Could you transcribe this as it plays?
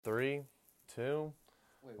3, 2,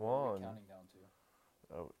 Wait, 1. what are we counting down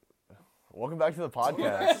to? Oh, welcome back to the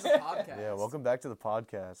podcast. This is a podcast. Yeah, welcome back to the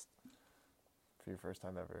podcast. For your first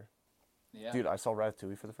time ever. Yeah. Dude, I saw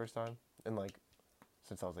Ratatouille for the first time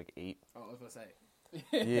since I was like 8. Oh, I was gonna say.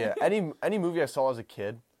 Yeah, any movie I saw as a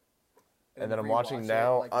kid, and then I'm watching rewatch it,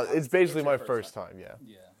 now, like, it's basically it's my your first first time, yeah.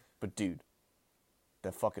 Yeah. But dude,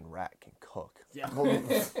 that fucking rat can cook. Yeah.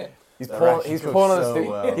 He's That pulling. actually He's cooks pulling on so this. Dude,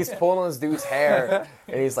 well. He's pulling on this dude's hair,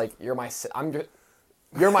 and he's like, "You're my.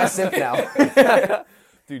 You're my simp now."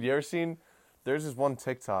 Dude, you ever seen? There's this one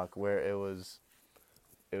TikTok where it was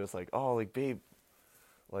like, oh, like babe,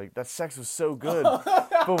 like that sex was so good,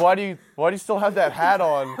 but why do you still have that hat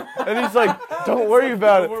on? And he's like, don't worry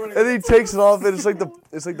about it. And then he takes it off, and it's like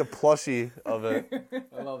the plushie of it.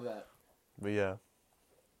 I love that. But yeah,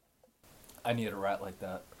 I need a rat like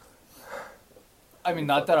that. I mean,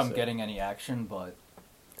 not that I'm getting any action, but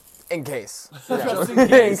In case. Just in In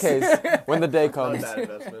case. case. When the day comes.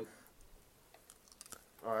 investment.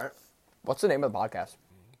 All right. What's the name of the podcast?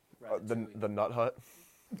 The Nut Hut.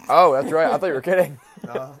 Oh, that's right. I thought you were kidding.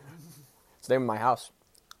 No, It's the name of my house.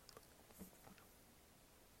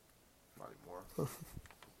 not anymore.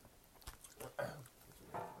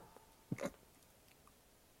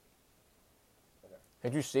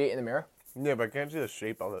 Did you see it in the mirror? Yeah, but I can't see the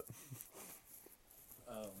shape of it.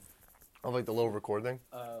 Of like the little record thing.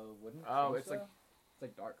 wouldn't. Oh, think it's so?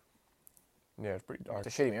 like dark. Yeah, it's pretty dark.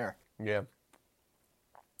 It's a shitty mirror. Yeah.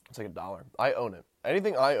 It's like $1. I own it.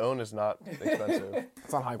 Anything I own is not expensive.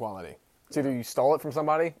 It's not high quality. It's either you stole it from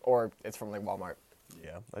somebody or it's from like Walmart.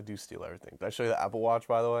 Yeah, I do steal everything. Did I show you the Apple Watch,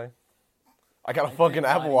 by the way? I got a fucking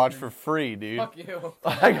Apple Watch for free, dude. Fuck you.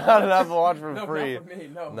 I got an Apple Watch for No, free. not for me.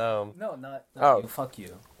 No. No. No, not. Oh. You. Fuck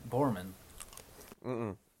you, Borman.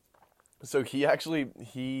 So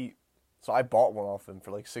so I bought one off him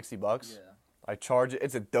for like $60. Yeah. I charge it.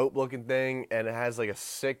 It's a dope looking thing, and it has like a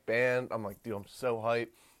sick band. I'm like, dude, I'm so hyped.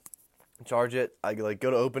 Charge it. I like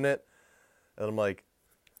go to open it, and I'm like,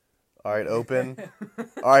 all right, open.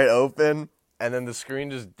 All right, open. And then the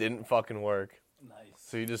screen just didn't fucking work. Nice.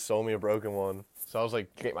 So he just sold me a broken one. So I was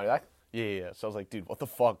like, Did you get money back? yeah. So I was like, dude, what the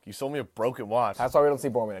fuck? You sold me a broken watch. That's why we don't see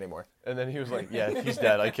Borman anymore. And then he was like, yeah, he's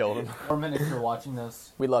dead. I killed him. Borman, if you're watching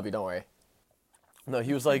this, We love you, don't worry. No,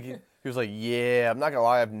 he was like, yeah, I'm not gonna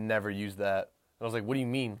lie, I've never used that. And I was like, what do you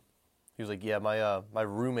mean? He was like, yeah, my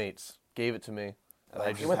roommates gave it to me. And I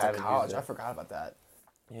He just went to haven't college. used I it. forgot about that.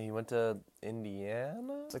 Yeah, he went to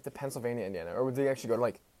Indiana? It's like the Pennsylvania, Indiana. Or would they actually go to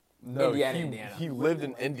like No, Indiana? he lived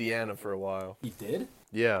in Indiana for a while. he did.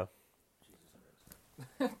 Yeah.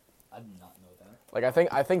 I did not know that. Like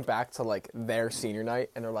I think back to like their senior night,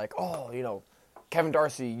 and they're like, oh, you know, Kevin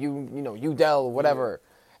Darcy, you know, Udell, whatever,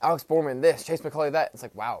 Alex Borman, this, Chase McCulley, that. It's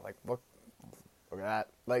like, wow, like look at that,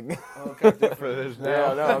 like. Okay, different it is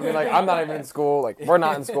now. No, I mean, like I'm not even in school. Like we're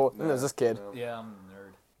not in school. And there's this kid. Yeah, I'm a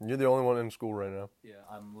nerd. You're the only one in school right now. Yeah,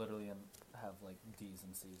 I'm literally have like D's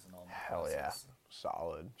and C's and all my Hell yeah. classes.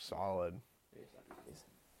 Solid.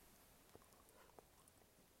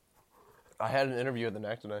 I had an interview at the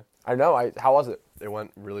NAC today. I know. How was it? It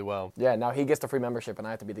went really well. Yeah. Now he gets the free membership, and I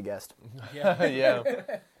have to be the guest. Yeah. Yeah.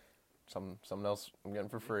 Something else I'm getting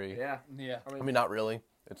for free. Yeah. Yeah. I mean, not really.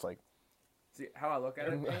 It's like, See how I look at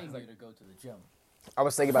They're it. paying It's you like, to go to the gym. I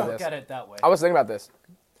was thinking about Look this. at it that way. I was thinking about this.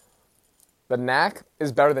 The NAC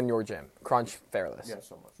is better than your gym, Crunch Fairless. yeah,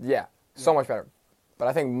 so much. Yeah, so much better. But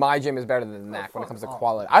I think my gym is better than the NAC when it fuck comes to off.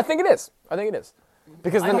 quality. I think it is.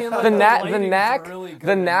 Because I mean, like, the the NAC, lighting's really good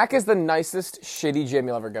the and- NAC is the nicest shitty gym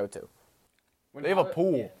you'll ever go to. they have a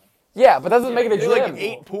pool. Yeah, but that doesn't make it a They gym. have like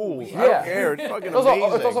 8 pools. I Yeah. don't care. It's fucking It's also,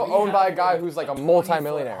 amazing. it's also owned by a guy who's like a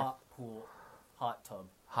multi-millionaire. Hot pool, hot tub.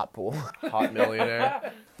 Hot pool. Hot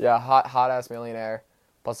millionaire. Yeah, hot ass millionaire.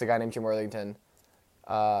 Plus a guy named Jim Worthington.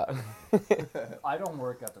 I don't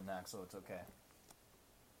work at the NAC, so it's okay.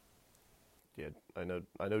 Yeah, I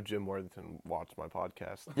know Jim Worthington watched my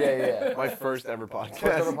podcast. Yeah. My first ever podcast.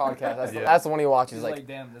 First ever podcast. Yeah. That's the one he watches. He's He's like, like,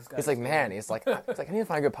 damn, this guy. he's like, man. He's like, I need to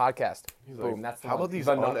find a good podcast. He's Boom. like, That's the how one. about these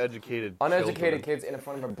The uneducated uneducated children? kids in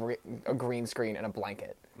front of a green screen and a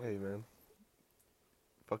blanket. Hey, man.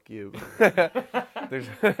 Fuck you. There's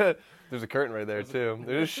a curtain right there, too.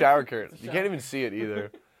 There's a shower curtain. You can't even see it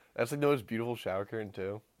either. That's like the most beautiful shower curtain,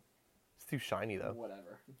 too. It's too shiny, though.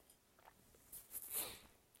 Whatever.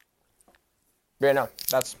 But yeah, no,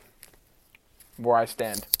 that's where I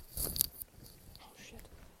stand.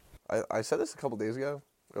 I said this a couple days ago,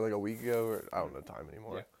 or like a week ago, or I don't know time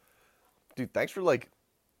anymore. Yeah. Dude, thanks for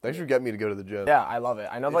getting me to go to the gym. Yeah, I love it.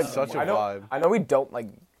 I know, It's like, such a I know, vibe. I know we don't like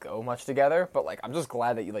go much together, but like, I'm just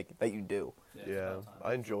glad that you do. Yeah,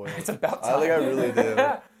 I enjoy it. It's about I time. really do.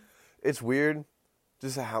 It's weird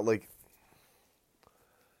just how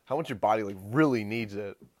much your body like really needs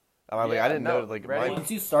it. And I Yeah, I didn't no, know like ready? my,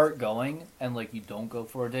 Once you start going and like you don't go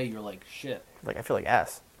for a day, you're like, shit, Like I feel like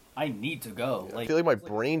ass. I need to go. I feel like my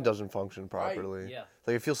brain doesn't function Right, properly. yeah.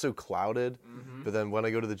 Like it feels so clouded. But then when I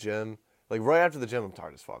go to the gym, like right after the gym, I'm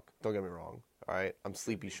tired as fuck. Don't get me wrong. All right, I'm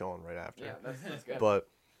sleepy Sean right after. Yeah, that's good. But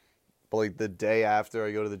like the day after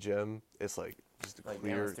I go to the gym, it's like just a Like,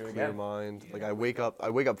 yeah, let's do it clear again. mind. Like I wake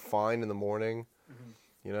up fine in the morning.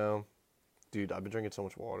 You know, dude, I've been drinking so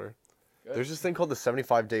much water. Good. There's this thing called the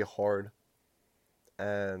 75-day hard,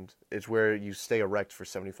 and it's where you stay erect for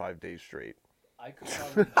 75 days straight. I could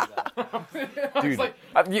probably do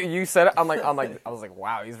that. Dude, You said it. I was like,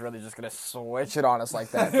 wow, he's really just gonna switch it on us like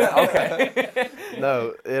that. Okay.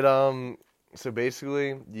 no, it so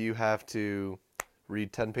basically you have to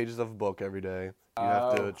read 10 pages of a book every day. You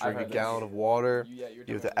have to I've drink a heard this. gallon of water. Yeah, you're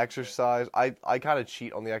You have doing to exercise. I kind of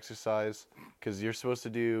cheat on the exercise because you're supposed to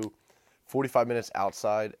do 45 minutes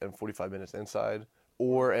outside and 45 minutes inside,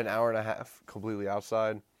 or an hour and a half completely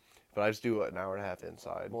outside. But I just do an hour and a half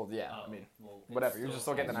inside. Well, yeah. I mean, Well, whatever. it's You're just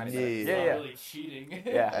still getting the 90 Yeah, minutes. yeah, It's Yeah, not really cheating.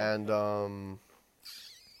 yeah. And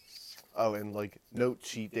and like no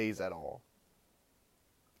cheat days at all.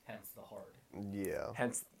 Hence the hard. Yeah,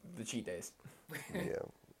 Hence the cheat days. yeah.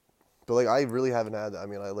 But like I really haven't had that. I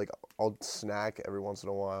mean, I'll snack every once in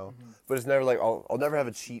a while, but it's never like I'll never have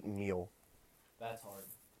a cheat meal. That's hard.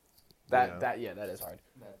 That is hard.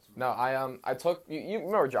 That's No, I took you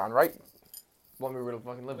remember John, right? One we were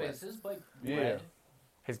fucking living Wait, with. is his bike Yeah. red?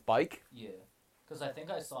 His bike Yeah. Because I think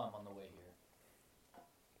I saw him on the way here.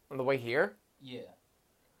 on the way here. Yeah.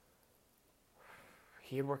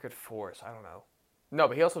 He had work at 4, so I don't know. No,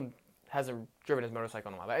 but he also hasn't driven his motorcycle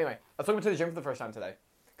in a while. But anyway, I took him to the gym for the first time today.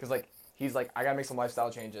 Because, like, he's like, I gotta make some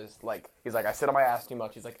lifestyle changes. Like, he's like, I sit on my ass too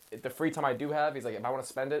much. He's like, the free time I do have, he's like, if I want to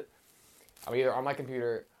spend it, I'm either on my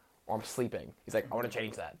computer or I'm sleeping. He's like, I want to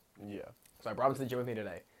change that. Yeah. So I brought him to the gym with me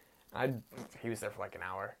today. He was there for like an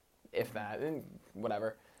hour, if that, and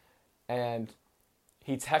whatever. And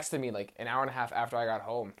he texted me like an hour and a half after I got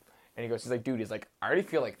home. And he goes, he's like, dude, he's like, I already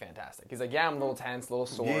feel like fantastic. He's like, yeah, I'm a little tense, a little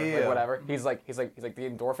sore, Yeah. like whatever. He's like, the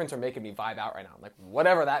endorphins are making me vibe out right now. I'm like,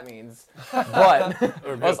 whatever that means. But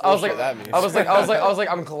I was like, that means. I was like,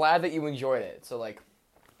 I'm glad that you enjoyed it. So like,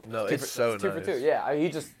 No, two it's for, so two nice. for two. Yeah, he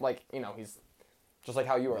just like, you know, he's just like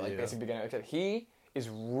how you are, like Yeah. basic beginner. Except he is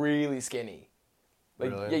really skinny. Like,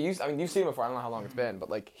 Really? yeah, you've seen him before. I don't know how long it's been, but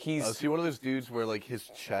like he's Is he one of those dudes where like his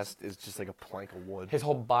chest is just like a plank of wood? his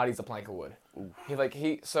whole body's a plank of wood.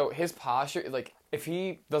 So his posture, like if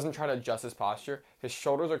he doesn't try to adjust his posture, his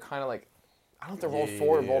shoulders are kind of like, I don't know if they're rolled Yeah,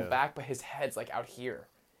 forward, yeah, rolled yeah. back, but his head's like out here,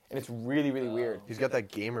 and it's really weird. He's got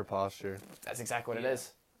that gamer posture. That's exactly what it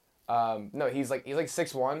is. No, he's like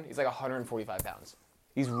 6'1", he's like 145 pounds.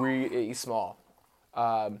 He's small.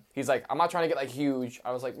 He's like, I'm not trying to get like huge.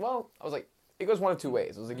 I was like, it goes one of two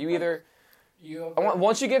ways. I was like, you either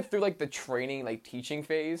once you get through like the training, like teaching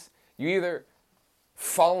phase, you either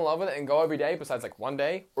fall in love with it and go every day besides like one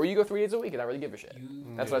day, or you go 3 days a week and not really give a shit.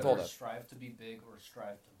 That's what I told him. Strive to be big or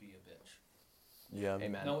strive to be a bitch. Yeah.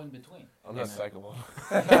 Amen. No in between. I'm not Amen. psycho.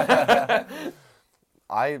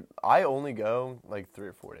 I only go like 3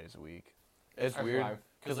 or 4 days a week. It's That's weird fine.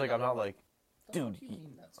 because like I'm not like, dude.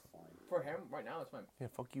 That's fine. For him, right now, it's fine. Yeah,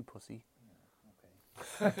 fuck you, pussy.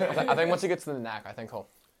 I think once he gets to the knack, I think he'll.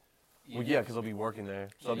 Well, yeah, because I'll be working there,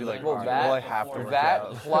 so I'll be like, Well, alright, that- well, I have to work That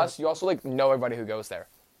out. plus you also like know everybody who goes there.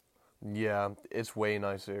 Yeah, it's way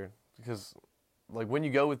nicer because, like, when you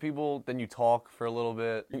go with people, then you talk for a little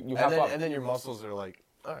bit, You have fun. and then your muscles are like,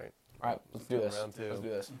 all right, All right, let's do this. Round two. Let's do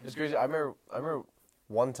this. it's crazy. I remember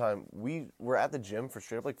one time we were at the gym for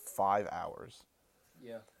straight up like 5 hours.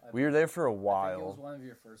 Yeah. We were there for a I think it was while. one of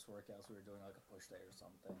your first workouts. We were doing like a push day or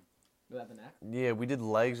something. Was that the knack? Yeah, we did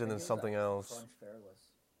legs I and then think it was something that else. Crunch Fairless.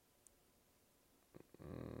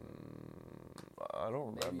 I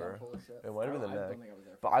don't Maybe remember. I'll pull a shit. It might have been the I don't neck. think I was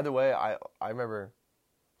there. But either way, I remember,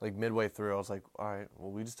 like midway through, I was like, all right,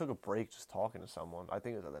 well, we just took a break just talking to someone. I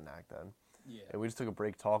think it was at the knack then. Yeah. And we just took a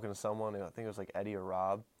break talking to someone. And I think it was like Eddie or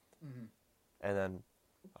Rob. Mhm. And then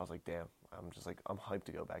I was like, damn, I'm hyped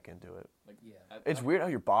to go back into it. Like yeah. It's weird how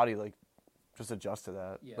your body like just adjusts to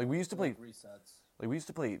that. Yeah. Like we used to play resets.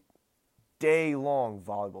 day long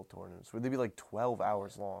volleyball tournaments where they'd be like 12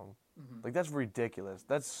 hours long. Mhm. Like that's ridiculous.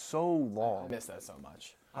 That's so I long. miss that so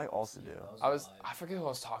much. I also do. I forget who I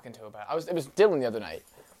was talking to about. It was Dylan the other night.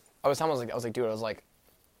 I was like, dude,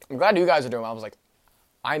 I'm glad you guys are doing well. I was like,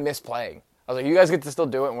 I miss playing. I was like, you guys get to still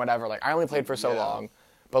do it and whatever. Like, I only played for so Yeah. long,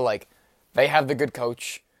 but like, they have the good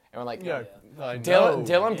coach, and we're like, I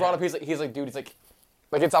Dylan brought up. He's like, dude, he's like,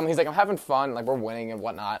 it's he's like, I'm having fun. Like, we're winning and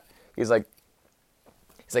whatnot. He's like,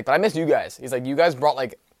 He's like, but I miss you guys. He's like, you guys brought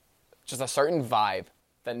like just a certain vibe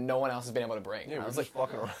that no one else has been able to bring. Yeah, I was we're like, just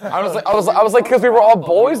fucking around. I was like, because we were all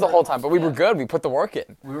boys the whole time, but we were good. We put the work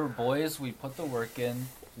in. We were boys. We put the work in.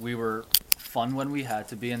 We were fun when we had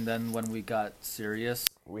to be, and then when we got serious,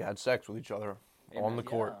 We had sex with each other on the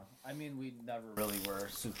court. Yeah. I mean, we never really were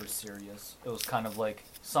super serious. It was kind of like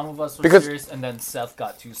some of us were Because- serious, and then Seth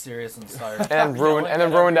got too serious and started And yelling ruined at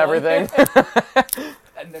ruined everyone. everything.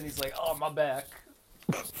 And then he's like, "Oh, my back."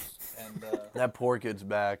 And That poor kid's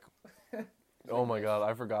back. Oh my god,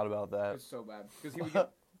 I forgot about that. so bad because he would get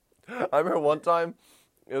I remember one time,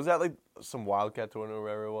 it was at like some Wildcat tournament or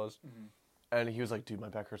wherever it was, and he was like, "Dude, my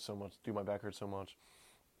back hurts so much. Dude, my back hurts so much."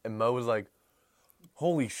 And Mo was like,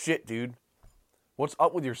 "Holy shit, dude, what's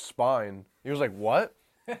up with your spine?" He was like, "What?"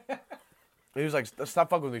 He was like, "Stop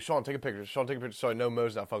fucking with me, Sean. Take a picture. Sean, take a picture." So I know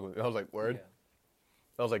Mo's not fucking with me. I was like, "Word." yeah.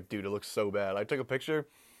 I was like, "Dude, it looks so bad." I took a picture,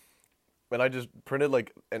 and I just printed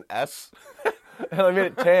like an S, and I made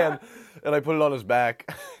it tan, and I put it on his back.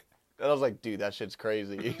 And I was like, "Dude, that shit's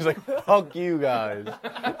crazy." He's like, "Fuck you guys."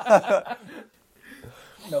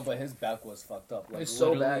 No, but his back was fucked up. Like, It's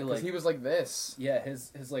so literally, bad because like, he was like this. yeah,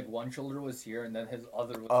 his like one shoulder was here, and then his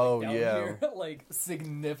other was Oh, like, down yeah. here. Like,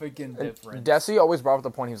 Significant difference. Desi always brought up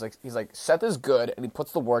the point. He's like Seth is good and he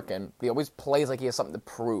puts the work in. But he always plays like he has something to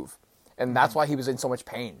prove, and that's why he was in so much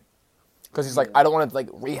pain. Because he's like, I don't want to like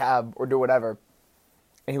rehab or do whatever,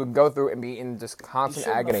 and he would go through and be in just He constant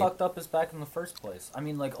shouldn't have agony. fucked up his back in the first place. I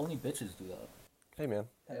mean, like only bitches do that. Hey, man.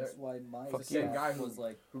 that's why my Fuck same you. guy was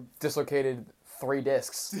like, Dislocated 3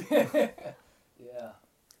 discs. yeah.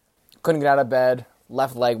 Couldn't get out of bed.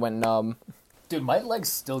 Left leg went numb. Dude, my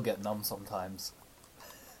legs still get numb sometimes.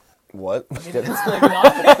 What? I mean, it's like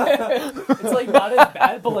not, it's like not as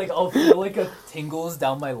bad, but like I'll feel like a tingles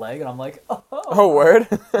down my leg, and I'm like, oh, Oh, word?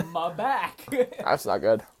 my back. That's not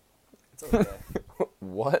good. It's okay.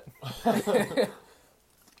 What?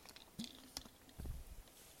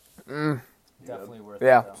 Definitely worth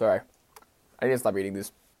Yeah, it. though. sorry. I need to stop eating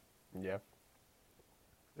these. Yeah.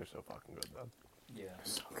 They're so fucking good, though. Yeah.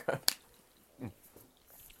 So good.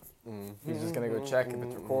 He's just gonna go check if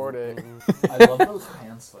it's recorded. I love those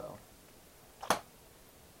pants though.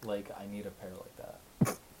 Like I need a pair like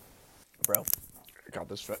that. Bro, I got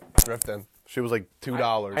this thrifting. She was like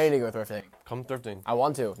 $2. I need to go thrifting. Come thrifting. I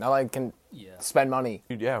want to. Now I can Yeah. spend money.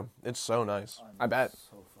 Dude, yeah, it's so nice. I bet.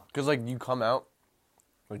 So fucking. Because, like, you come out,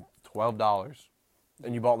 like, $12,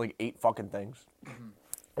 and you bought, like, 8 fucking things.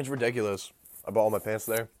 It's ridiculous. I bought all my pants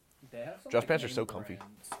there. They have some, Dress like, pants are name so comfy.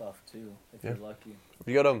 brand stuff too, if Yeah. you're lucky. If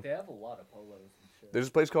you go to, They have a lot of polos and shit. there's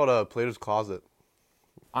this place called Plato's Closet.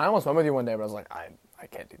 I almost went with you one day, but I was like, I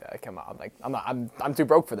can't do that. I come out. I'm too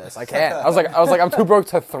broke for this. I can't. I was like, I'm too broke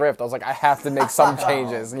to thrift. I was like, I have to make some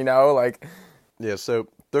changes. You know, like Yeah, so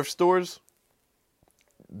thrift stores,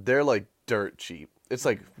 they're, like, dirt cheap. It's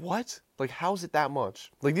like, what? Like, how is it that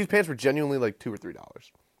much? Like, these pants were genuinely, like, $2 or $3.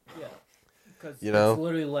 Yeah, because You know? it's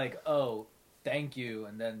literally like, oh, thank you,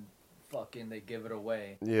 and then fucking they give it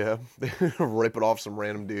away. Yeah, they rip it off some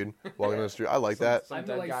random dude walking down the street. I like that. I mean,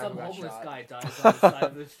 dead like guy some who got homeless shot. guy dies on the side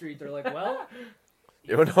of the street. They're like, well,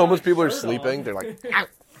 Yeah, when he's homeless got a people are shirt sleeping, on. they're like,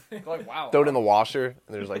 like wow. throw it in the washer, and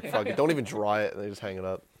they're just like, fuck it, don't even dry it, and they just hang it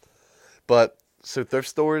up. But, so thrift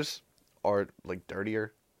stores are, like,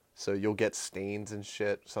 dirtier, so you'll get stains and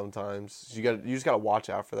shit sometimes. So you just gotta watch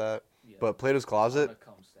out for that. Yeah. But Plato's Ton Closet of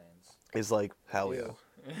cum stains. is like, hell yeah. Ew.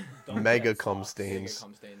 Don't Mega get cum socks. stains.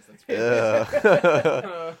 Cum stains. That's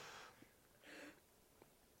Yeah.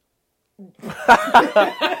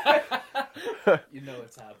 You know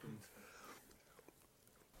it's happened.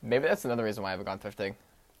 Maybe that's another reason why I haven't gone thrifting,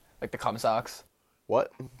 like the cum socks.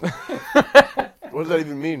 What? What does that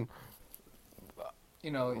even mean?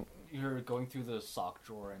 You know, you're going through the sock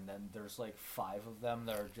drawer, and then there's like 5 of them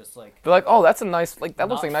that are just like. They're like, oh, that's a nice, like that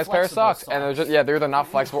looks Not like a nice pair of flexible socks, and they're socks. just they're either not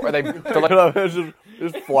flexible or they're like it's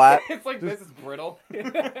just flat. it's like this is brittle.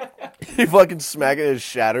 He fucking smack it, it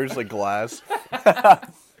shatters like glass.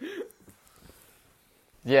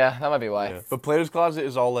 Yeah, that might be why. Yeah. But Plato's Closet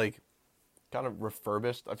is all like kind of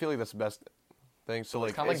refurbished. I feel like that's the best thing. So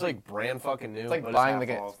like kinda it's like- like brand fucking new. It's like but buying half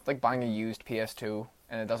like off. it's like buying a used PS2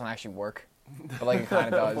 and it doesn't actually work, but like it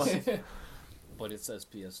kind of does. But it says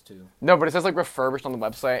PS2. No, but it says like refurbished on the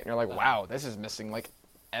website, and you're like, wow, this is missing like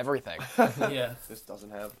everything. Yeah. This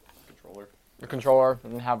doesn't have controller. The controller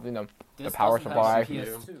doesn't have the This power doesn't supply. have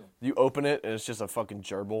PS2. You open it and it's just a fucking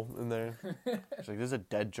gerbil in there. It's like this is a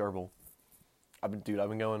dead gerbil. I've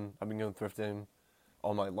been going thrifting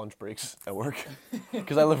on my lunch breaks at work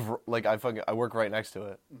because I live like I work right next to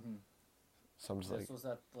it. So I'm just like This was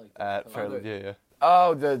at like. at Fairly. Fairly, yeah.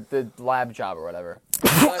 Oh, the lab job or whatever.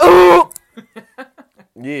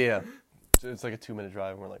 Yeah. So it's like a 2-minute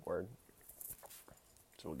drive, and we're like, word.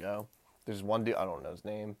 So we'll go. There's one dude, I don't know his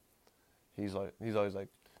name. He's always like,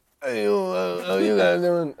 hey, how you guys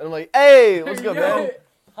doing? And I'm like, hey, what's good, man?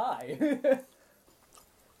 Hi.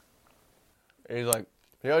 And he's like,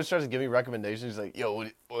 he always tries to give me recommendations. He's like, yo, what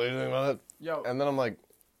do you think about it? Yo. And then I'm like,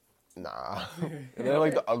 nah. And they're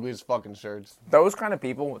like the ugliest fucking shirts. Those kind of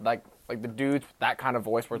people, like the dudes with that kind of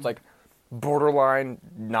voice where it's like borderline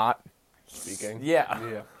not Speaking. Yeah.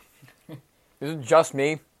 Yeah. Is it just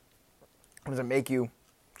me? Or does it make you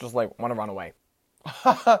just like want to run away?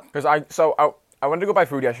 Because I wanted to go buy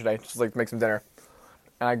food yesterday, just like make some dinner,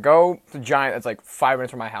 and I go to Giant. It's like 5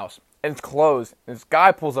 minutes from my house, and it's closed. And this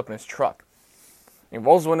guy pulls up in his truck. He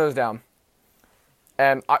rolls the windows down,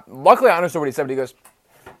 and luckily I understood what he said. But he goes,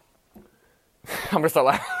 "I'm gonna start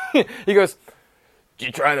laughing." He goes, "Did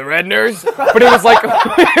you try the Redners?" But it was like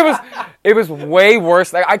it was way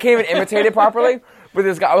worse. Like I can't even imitate it properly. But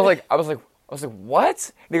this guy, I was like,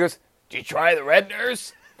 what? And he goes, "Did you try the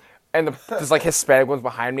Redners?" And there's like Hispanic one's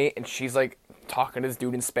behind me, and she's like talking to this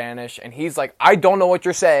dude in Spanish, and he's like, "I don't know what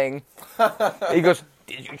you're saying." He goes,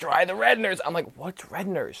 "Did you try the Redners?" I'm like, "What's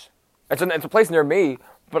Redners?" It's a place near me,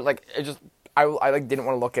 but like it just I like didn't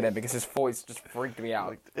want to look at him because his voice just freaked me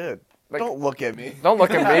out. Like, don't look at me. Don't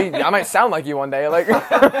look at me. I might sound like you one day. Like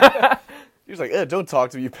He's like, don't talk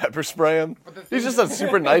to me, you pepper spray him. He's just a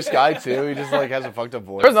super nice guy, too. He just, like, has a fucked up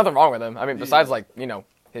voice. there's nothing wrong with him. I mean, besides like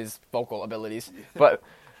his vocal abilities. But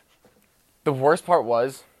the worst part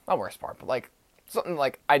was not worst part, but like something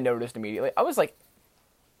like I noticed immediately. I was like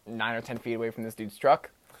 9 or 10 feet away from this dude's truck.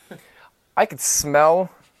 I could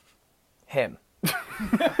smell him.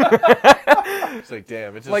 It's like,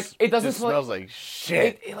 damn, it just, Like, it doesn't just smell smells like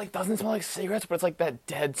shit. It like doesn't smell like cigarettes, but it's like that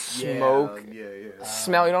dead smoke Yeah.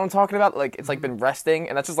 smell. You know what I'm talking about? Like it's like been resting,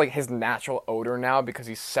 and that's just like his natural odor now because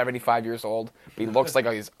he's 75 years old. But he looks like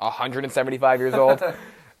he's 175 years old.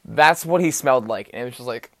 That's what he smelled like, and it was just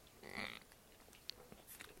like.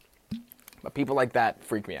 But people like that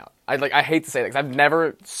freak me out. I hate to say that because I've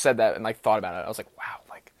never said that and like thought about it. I was like, wow,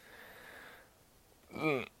 like.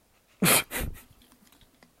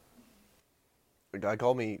 The guy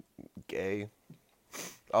called me gay.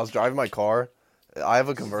 I was driving my car. I have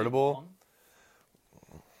a convertible.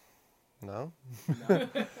 No.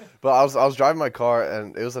 But I was driving my car,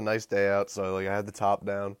 and it was a nice day out, so like I had the top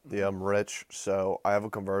down. Yeah, I'm rich, so I have a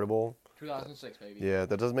convertible. 2006, baby. Yeah,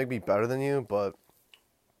 that doesn't make me better than you, but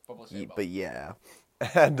But yeah.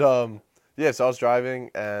 And yeah, so I was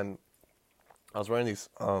driving, and I was wearing these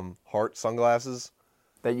heart sunglasses.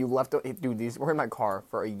 That you left, dude. These were in my car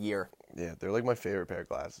for a year. Yeah, they're like my favorite pair of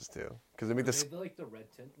glasses too, because they make this. They like the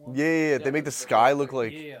red tint ones? Yeah, they make the sky look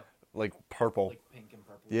like like purple. like pink and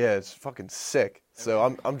purple. Yeah, it's fucking sick.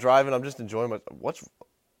 So I'm driving. I'm just enjoying my.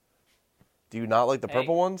 Do you not like the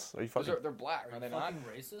purple ones? Are you fucking? They're black, are they not? Fucking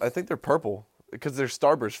racist. I think they're purple because they're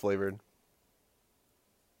Starburst flavored.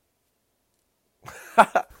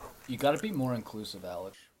 You gotta be more inclusive,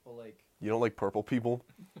 Alex. But like, You don't like purple people?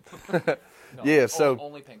 no, Yeah, so-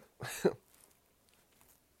 only pink.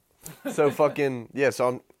 So fucking yeah.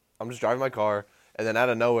 So I'm just driving my car, and then out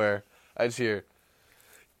of nowhere, I just hear,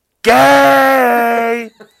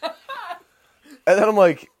 "Gay!" And then I'm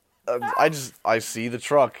like, I see the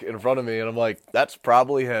truck in front of me, and I'm like, that's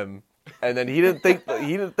probably him. And then he didn't think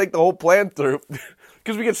the whole plan through,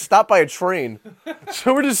 because we get stopped by a train.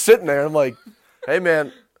 So we're just sitting there. I'm like, hey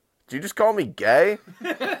man, did you just call me gay?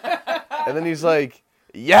 And then he's like,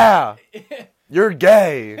 yeah, you're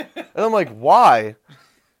gay. And I'm like, why?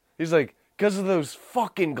 He's like, because of those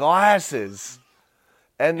fucking glasses.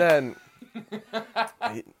 And then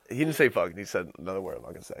he didn't say fucking. He said another word I'm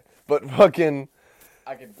not gonna say. But fucking.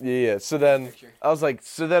 I can. Yeah, so then I was like,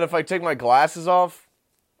 so then if I take my glasses off,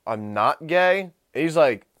 I'm not gay? And he's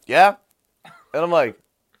like, yeah. And I'm like,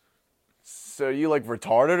 so you like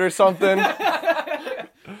retarded or something?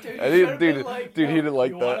 And he didn't like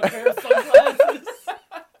that.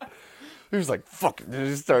 He was like, fuck it. And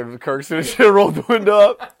he started cursing and shit, rolled the window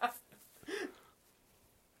up.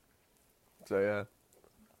 So yeah.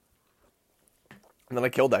 And then I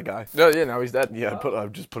killed that guy. No, yeah, no, he's dead. Yeah, I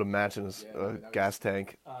just put a match in his gas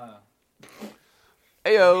tank.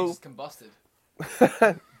 He Ayo. just combusted.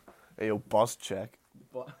 Ayo, bus check.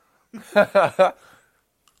 But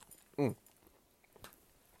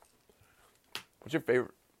What's your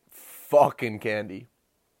favorite fucking candy?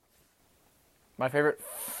 My favorite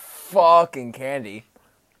fucking candy.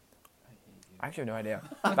 I actually have no idea.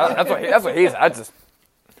 That's what he said. I just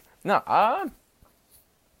no.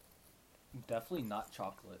 Definitely not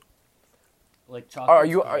chocolate. Like chocolate. Are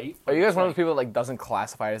you guys one of those people that like doesn't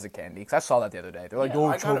classify it as a candy? Because I saw that the other day. They're like, Yeah, oh,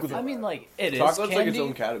 I kinda chocolate. I mean, like it is Chocolate's candy. like its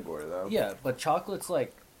own category, though. Yeah, but chocolate's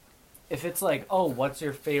like, if it's like, oh, what's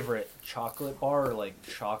your favorite chocolate bar or like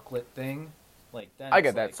chocolate thing, like that. I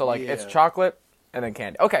get that. So like, it's Yeah. chocolate and then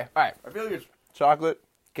candy. Okay, all right. I feel like it's chocolate,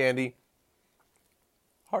 candy,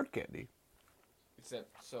 hard candy.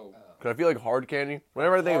 So Cause I feel like hard candy.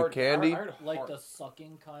 Whenever I think of candy, like the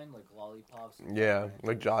sucking kind, like lollipops. and yeah, stuff,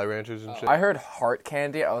 like Jolly Ranchers and shit. I heard heart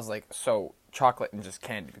candy. I was like, so chocolate and just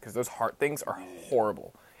candy because those heart things are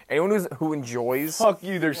horrible. Anyone who enjoys Fuck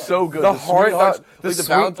you, they're so good. The heart- sweethearts, the like the sweet-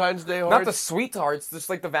 Valentine's Day hearts. not the sweet hearts, just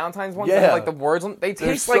like the Valentine's ones. Yeah. Yeah, like the words on they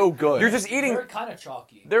They're taste so like good. You're just eating. They're kind of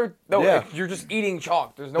chalky. Yeah. You're just eating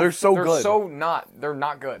chalk. There's no. They're so good. They're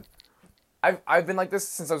not good. I've been like this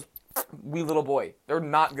since I was wee little boy. They're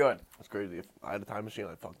not good. That's crazy. If I had a time machine,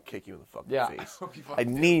 I'd fucking kick you in the fucking Yeah. face. I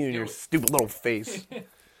knee you in your stupid little face.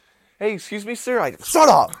 Hey, excuse me, sir. Shut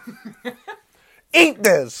up. Eat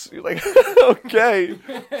this. You're like, okay.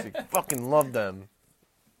 So you fucking love them.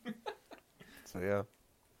 So yeah.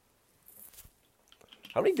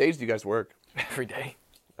 How many days do you guys work? Every day.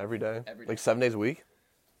 Every day? Every day. Like 7 days a week?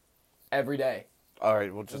 Every day. All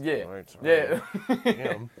right. Well, just Yeah. All right, sorry. Yeah.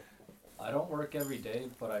 Damn. I don't work every day,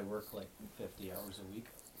 but I work like 50 hours a week.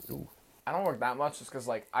 Ooh. I don't work that much just because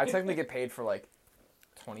like I technically get paid for like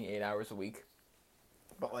 28 hours a week,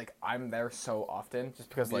 but like I'm there so often just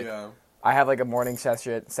because like yeah. I have like a morning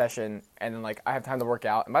session and then like I have time to work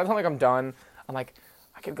out and by the time like I'm done I'm like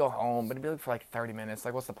I could go home but it'd be like for like 30 minutes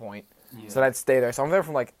like what's the point? Yeah. So I'd stay there. So I'm there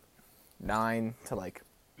from like 9 to like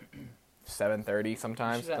 7:30 You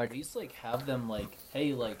sometimes. should at Like least like have them like,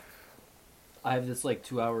 hey, like I have this like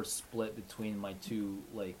 2 hour split between my two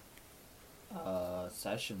like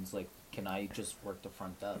sessions. Like, can I just work the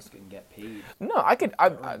front desk and get paid? no, I could.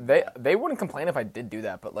 They wouldn't complain if I did do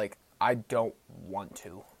that, but like I don't want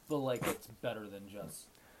to. But like, it's better than just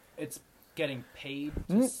it's getting paid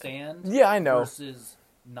to stand. Yeah, I know. Versus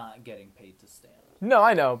not getting paid to stand. No,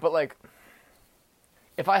 I know, but like,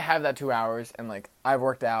 if I have that 2 hours and like I've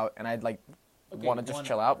worked out and I'd like Okay, want to just 1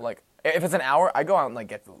 chill hour. out, like if it's an hour, I go out and like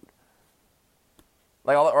get food.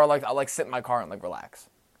 Like I'll like sit in my car and like relax,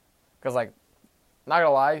 cause like, not gonna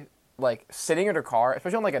lie, like sitting in your car,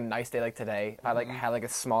 especially on like a nice day like today, I like had like a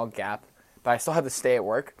small gap, but I still had to stay at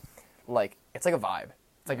work. Like it's like a vibe.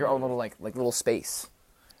 It's like your own little like little space.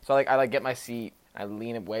 So like I like get my seat, I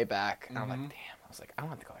lean it way back, and I'm like, damn. I was like, I don't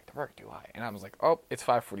have to go back to work, do I? And I was like, oh, it's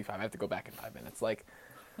 5:45. I have to go back in 5 minutes. Like,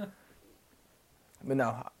 but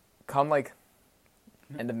no, come like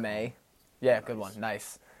end of May. Yeah, good one.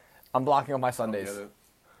 Nice. I'm blocking off my Sundays.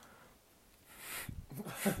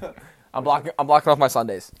 I'm blocking off my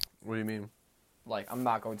Sundays. What do you mean? Like I'm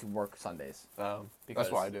not going to work Sundays. That's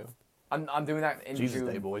Because- what I do. I'm doing that in Jesus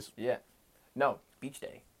June. Day, boys. Yeah. No, beach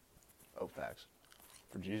day. Oh, facts.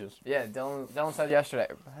 For Jesus. Yeah, Dylan said yesterday.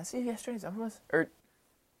 Did I see yesterday? Is that what it was? Or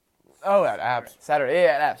Oh, at apps. Saturday.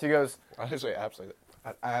 Yeah, at apps. He goes, I didn't say apps like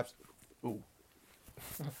that. At apps. Ooh.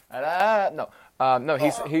 no. No,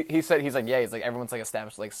 he said, he's like, yeah, he's like, everyone's like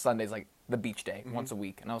established, like, Sunday's like the beach day, once a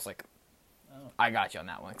week. And I was like, Oh. I got you on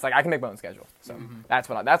that one. It's like, I can make my own schedule. So that's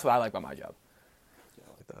what I like about my job. Yeah,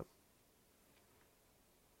 I like that.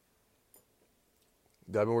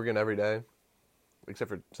 Dude, I've been working every day, except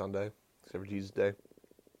for Sunday, except for Jesus Day.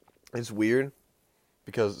 It's weird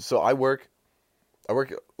because I work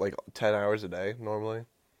like 10 hours a day normally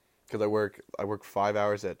because I work 5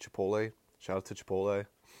 hours at Chipotle. Shout out to Chipotle.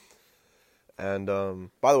 And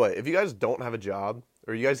by the way, if you guys don't have a job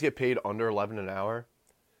or you guys get paid under 11 an hour,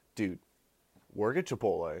 dude, work at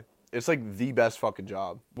Chipotle. It's like the best fucking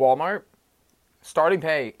job. Walmart, starting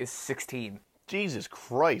pay is 16. Jesus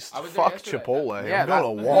Christ. I was there Fuck yesterday. Chipotle. Yeah, I'm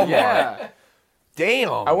going that- to Walmart. Yeah.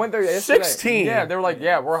 Damn. I went there yesterday. 16. Yeah, they were like,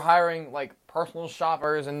 yeah, we're hiring like personal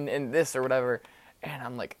shoppers and this or whatever. And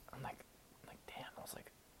I'm like, damn.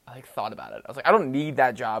 I like thought about it. I was like, I don't need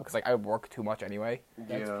that job because like I work too much anyway.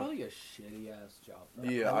 That's probably a shitty ass job. though.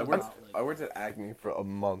 Yeah, I would worked, not like I worked at Acme for a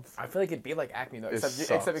month. I feel like it'd be like Acme though, It except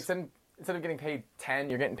sucks. instead of getting paid 10,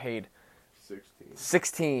 you're getting paid 16.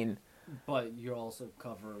 16. But you also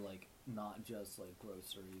cover like not just like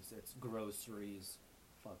groceries. It's groceries,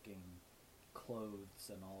 fucking clothes,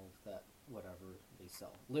 and all of that whatever they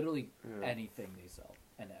sell. Literally Yeah. anything they sell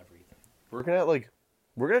and everything. Working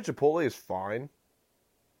at Chipotle is fine.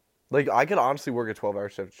 Like, I could honestly work a 12-hour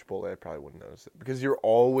shift at Chipotle. I probably wouldn't notice it. Because you're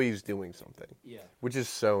always doing something. Yeah. Which is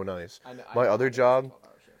so nice. My other job,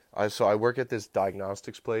 I work at this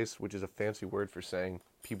diagnostics place, which is a fancy word for saying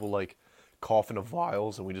people like cough into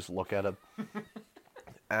vials and we just look at them.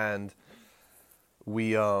 And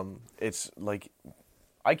we, it's like,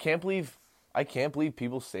 I can't believe I can't believe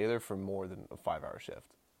people stay there for more than a 5-hour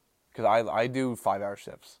shift. Because I do 5-hour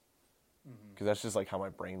shifts. Because that's just like how my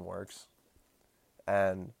brain works.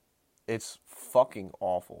 And it's fucking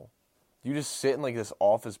awful. You just sit in like this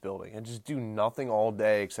office building and just do nothing all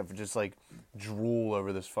day except for just like drool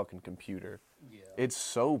over this fucking computer. Yeah. It's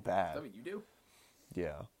so Is bad. that what you do?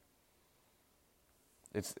 Yeah.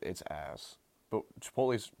 It's ass. But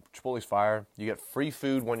Chipotle's fire. You get free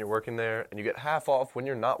food when you're working there, and you get half off when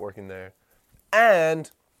you're not working there. And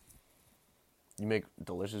you make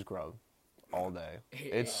delicious grub all day.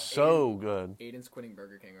 It's so good. Aiden's quitting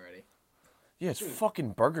Burger King already. Yeah, it's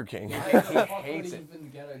fucking Burger King. He hates it. Even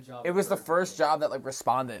get a job It was the for- first job that like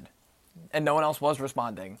responded, and no one else was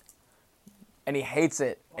responding, and he hates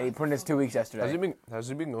it. And he put in his 2 weeks yesterday. Has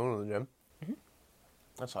he been going to the gym?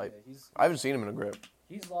 That's Yeah, hype. he's I haven't seen him in a grip.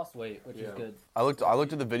 lost weight, which is good. I looked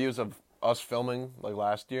at the videos of us filming like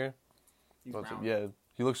last year. He's But, round. yeah,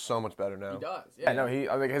 he looks so much better now. He does. Yeah, no,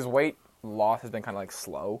 I think his weight loss has been kind of like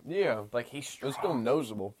slow. Yeah, Like he's strong. it's still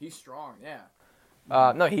noticeable. He's strong. Yeah.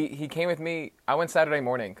 No, he came with me. I went Saturday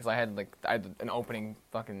morning because I had an opening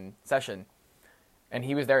fucking session, and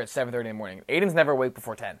he was there at 7:30 in the morning. Aiden's never awake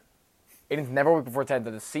before 10. Aiden's never awake before 10.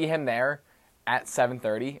 So to see him there at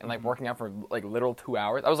 7:30 and like working out for like literal 2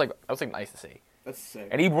 hours, that was like nice to see. That's sick.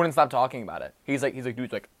 And he wouldn't stop talking about it. He's like,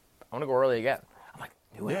 dude, like, I want to go early again. I'm like,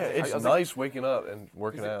 do it. Yeah, it's I was nice waking up and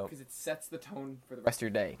working out. because it sets the tone for the rest of your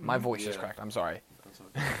day. My voice just Yeah. cracked. I'm sorry. That's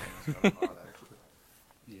okay. That's kind of odd, actually.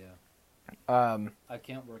 Yeah. I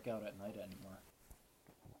can't work out at night anymore.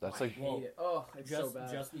 That's like Well, Oh, it's just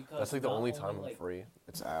because that's like the not only time I'm like, free.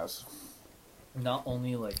 It's ass. Not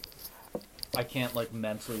only like I can't like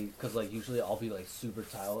mentally, because like usually I'll be like super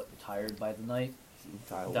tired by the night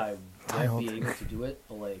that I won't be able to do it,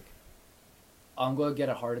 but like I'm gonna get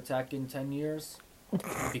a heart attack in 10 years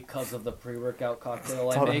because of the pre-workout cocktail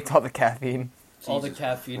I make. It's all the caffeine. All the Jesus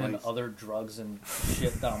caffeine and Christ. other drugs and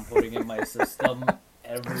shit that I'm putting in my system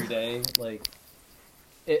every day, like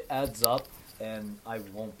it adds up, and I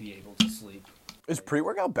won't be able to sleep. Is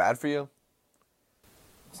pre-workout bad for you?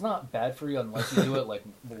 It's not bad for you unless you do it like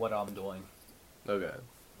what I'm doing. Okay.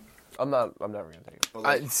 I'm never gonna take it. But,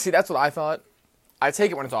 like, See, that's what I thought. I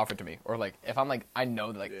take it when it's offered to me, or like if I'm like I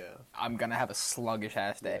know that like Yeah. I'm gonna have a sluggish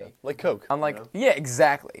ass day. Like Coke. I'm like, know? yeah,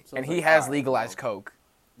 exactly. So and it's he like, has alright, legalized Coke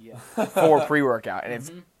Yeah. for pre-workout, and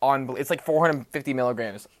it's it's like 450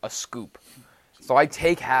 milligrams a scoop. So I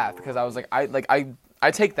take half because I was like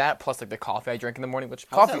I take that plus like the coffee I drink in the morning, which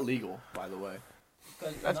how's coffee that legal, by the way?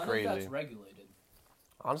 That's none crazy. Of that's regulated.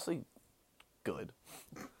 Honestly, good.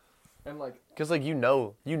 and like Because like you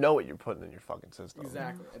know what you're putting in your fucking system.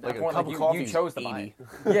 exactly at Like that a point, cup like, of you coffee is chose to buy 80.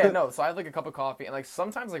 it. Yeah, no. So I have like a cup of coffee, and like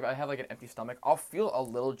sometimes like I have like an empty stomach. I'll feel a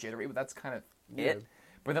little jittery, but that's kind of it.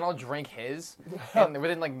 But then I'll drink his, and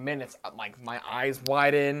within like minutes, like my eyes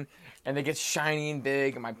widen, and they get shiny and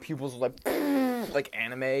big, and my pupils are like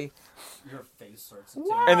anime, Your face starts to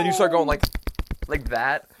and then you start going like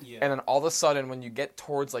that, Yeah. and then all of a sudden when you get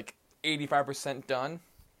towards like 85% done,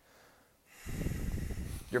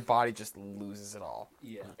 your body just loses it all,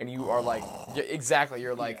 Yeah. and you are like exactly.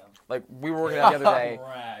 You're like Yeah. like we were working out the other day.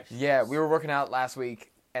 Rash. Yeah, we were working out last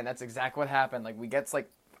week, and that's exactly what happened. Like, we get to, like,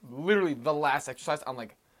 literally the last exercise. I'm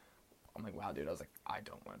like, wow, dude. I was like, I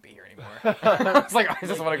don't want to be here anymore. I was like, I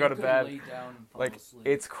just want to go to you could bed. lay down and fall Like, asleep.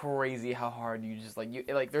 it's crazy how hard you just, like,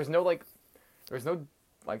 there's no,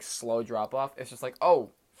 like, slow drop off. It's just like, oh,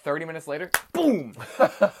 30 minutes later, boom!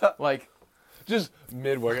 Like, Just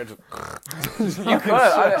mid-workout, just you could.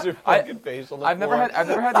 smash your fucking face on the I've never floor.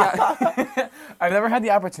 I've never had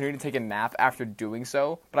the opportunity to take a nap after doing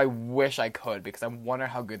so, but I wish I could because I wonder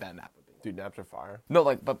how good that nap would be. Dude, naps are fire. No,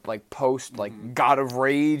 like, but like post, like God of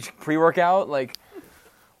Rage pre-workout, like.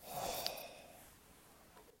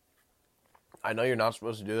 I know you're not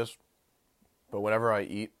supposed to do this, but whenever I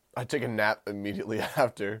eat, I take a nap immediately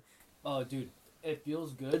after. Oh, dude, it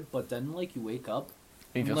feels good, but then like you wake up,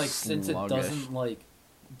 You and feel like since it sluggish. doesn't like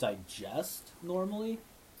digest normally,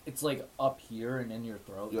 it's like up here and in your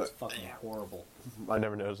throat. Yeah. It's fucking horrible. I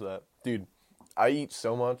never noticed that. Dude, I eat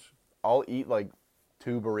so much. I'll eat like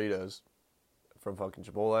 2 burritos from fucking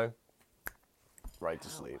Chipotle. Right to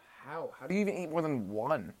sleep. How do you even eat more than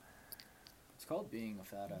one? It's called being a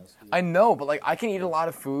fat ass. Dude. I know, but like I can eat a lot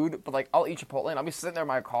of food, but like I'll eat Chipotle and I'll be sitting there in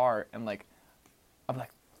my car and like I'm like,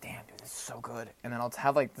 damn, dude, this is so good. And then I'll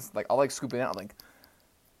have like this, like I'll like scoop it in. I'm like,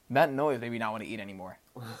 that noise made me not want to eat anymore.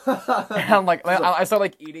 And I'm like, I start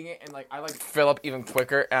like eating it and like I like fill up even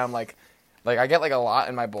quicker and I'm like I get like a lot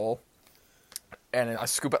in my bowl, and then I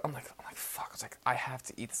scoop it. I'm like, fuck. I was like, I have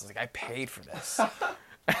to eat this. I was like, I paid for this.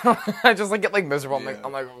 I just like get like miserable. Yeah.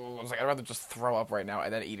 I'm like, I'd rather just throw up right now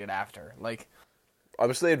and then eat it after. Like, I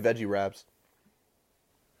wish they had veggie wraps.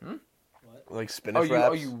 What? Like spinach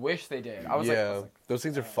wraps. you wish they did. I was yeah, like, those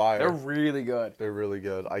things are fire. they're really good. They're really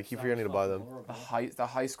good. I keep forgetting to buy them. The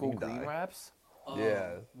high school You can green die. wraps. Oh,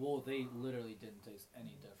 Yeah. Well, they literally didn't taste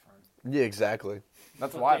any different. Yeah, exactly.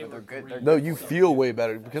 That's But why, they but they're were good. green. No, you So feel good. way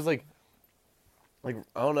better because like I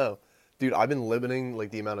don't know, dude. I've been limiting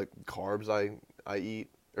like the amount of carbs I eat,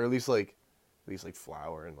 or at least like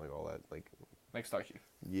flour and like all that. Like starchy.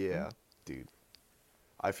 Yeah, dude.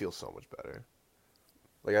 I feel so much better.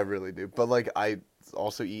 Like I really do. But like I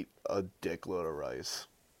also eat a dickload of rice.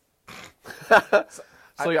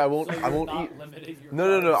 So like I won't So I you're won't not eat. limiting your No.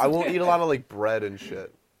 carbs. I won't eat a lot of like bread and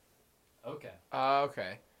shit. Okay.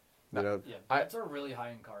 Okay. You know. Yeah, I- breads are really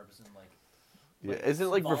high in carbs and like. Yeah. like, Isn't it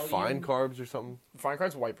like volume- refined carbs or something? Fine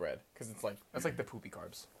carbs, white bread, because that's like the poopy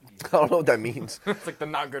carbs. I don't know what that means. It's like the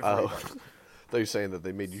not good for Oh. you carbs. Thought you were saying that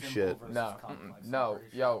they made you Simple shit. versus No, complex, I'm no,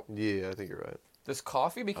 pretty yo, Yeah, I think you're right. does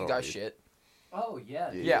coffee make I you don't guys eat. shit? Oh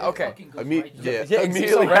yeah. Yeah, Yeah, okay. Fucking goes I mean, right to yeah. the-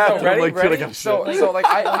 Immediately so after, I'm like, dude, I ready? got So, shit. so like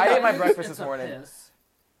I ate Even my if breakfast it's this a morning. piss,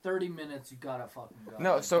 30 minutes, you gotta fucking go.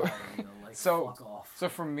 No, Like, so- gotta, you know, like, so- fuck off. So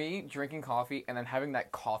for me, drinking coffee and then having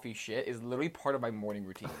that coffee shit is literally part of my morning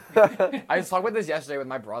routine. I was talking about this yesterday with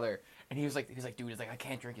my brother, and he was like, dude, he's like, I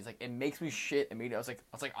can't drink. He's like, it makes me shit immediately. I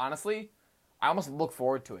was like, honestly, I almost look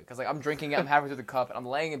forward to it because like I'm drinking it, I'm halfway through the cup, and I'm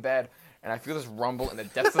laying in bed, and I feel this rumble in the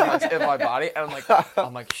depths of my body, and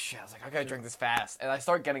I'm like, shit. I was like, I gotta drink this fast, and I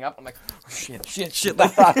start getting up. I'm like, oh, shit.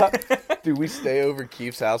 Like, Dude, we stay over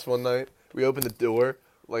Keith's house one night. We open the door,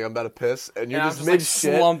 like I'm about to piss, and you're and I'm just just like mid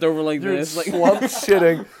shit. slumped over like You're this, like. slumped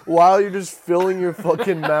shitting while you're just filling your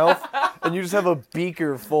fucking mouth, and you just have a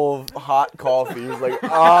beaker full of hot coffee. You're just like,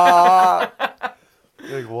 ah.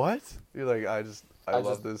 You're like, what? You're like, I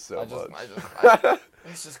love this so much.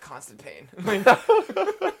 It's just constant pain.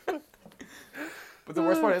 But the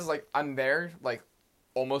worst part is like I'm there like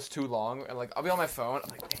almost too long, and like I'll be on my phone. I'm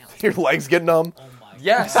like, damn. Your legs get numb. Oh my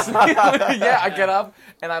Yes. God. Yeah. I get up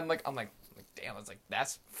and I'm like, damn. I was like,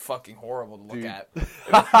 that's fucking horrible to look Dude. at.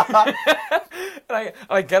 And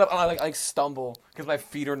I get up and I like stumble because my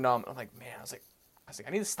feet are numb. I'm like, man. I was like,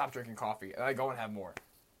 I need to stop drinking coffee, and I go and have more.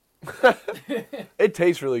 It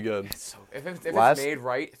tastes really good. It's so if it's Last- made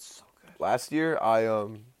right, it's so good. Last year,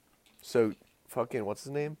 so fucking what's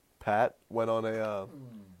his name? Pat went on a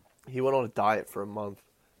he went on a diet for a month,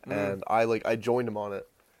 and I joined him on it,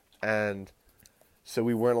 and so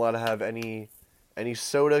we weren't allowed to have any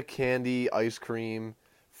soda, candy, ice cream,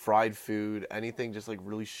 fried food, anything just like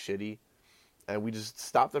really shitty, and we just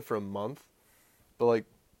stopped it for a month, but like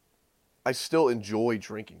I still enjoy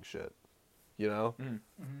drinking shit, you know.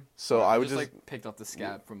 So I would just like picked up the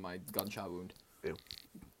scab from my gunshot wound.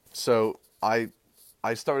 So I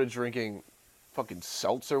started drinking fucking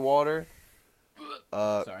seltzer water,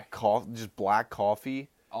 Sorry. just black coffee,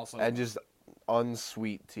 Also, and just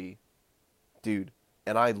unsweet tea, dude.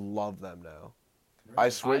 And I love them now. I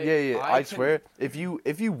swear, I swear. If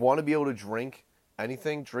you want to be able to drink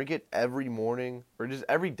anything, drink it every morning or just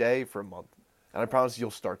every day for a month, and I promise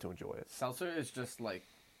you'll start to enjoy it. seltzer is just like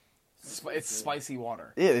it's spicy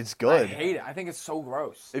water. Yeah, it's good. I hate it. I think it's so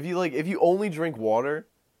gross. If you only drink water,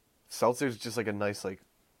 seltzer's just like a nice like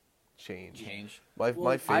change. My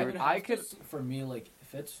Well, favorite. I I could- could for me like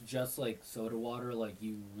if it's just like soda water, like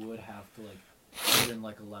you would have to like put in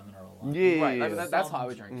like a lemon or a lime. Yeah, Right, yeah, like, yeah. that's how I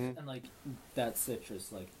would drink. Mhm. And like that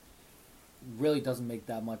citrus like really doesn't make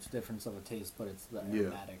that much difference of a taste, but it's the Yeah.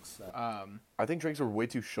 aromatics that I think drinks are way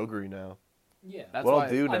too sugary now. yeah. That's What why I'll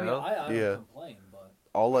do I mean, now, I don't yeah, complain, but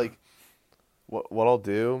I'll like, what I'll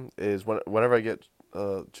do is whenever I get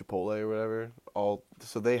Chipotle or whatever,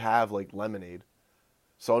 so they have like lemonade,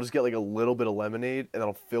 so I'll just get like a little bit of lemonade and then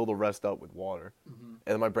I'll fill the rest up with water, and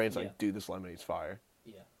then my brain's Yeah. like, dude, this lemonade's fire.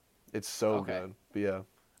 yeah. It's so Okay. good. But yeah,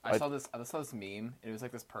 I saw this meme. It was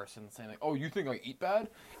like this person saying like, "Oh, you think I eat bad?"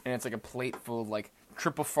 And it's like a plate full of like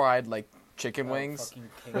triple fried like chicken wings Fucking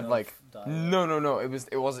king with of like diet. no. It was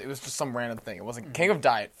just some random thing. It wasn't King of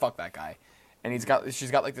Diet. Fuck that guy. And she's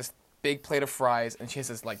got like this big plate of fries, and she has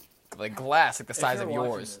this like glass like the If size you're of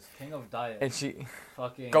watching yours. this, King of Diet. And she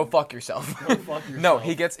fucking go fuck yourself. Go fuck yourself. No,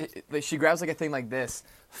 he gets. She grabs like a thing like this,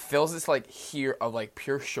 fills this like here of like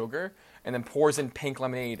pure sugar, and then pours in pink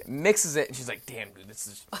lemonade, mixes it, and she's like, "Damn, dude, this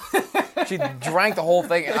is." She drank the whole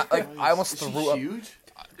thing, and I almost threw up. Huge?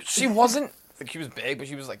 She wasn't. Like, she was big, but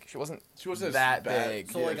she wasn't She wasn't that bad.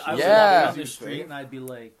 big. So Yeah, like she I would was- walk Yeah. down the street and I'd be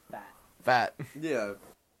like that. Fat. Yeah.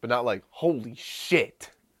 but not like holy shit.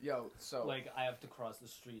 Yo, so Like I have to cross the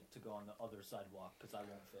street to go on the other sidewalk because I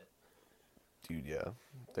won't fit. Dude, yeah.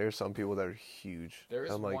 There's some people that are huge. There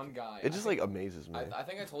is I'm like, one guy. It just like amazes me. I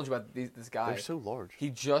think I told you about this guy. They're so large. He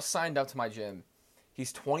just signed up to my gym.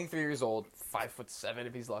 He's 23 years old, 5'7"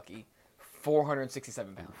 if he's lucky,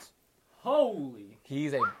 467 pounds. Holy.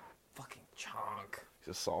 He's a fucking chunk.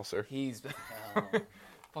 He's a saucer. He's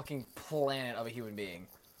fucking planet of a human being.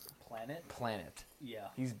 Planet? Planet. Yeah.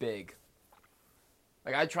 He's big.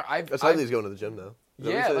 Like I've That's how he's going to the gym though. Is that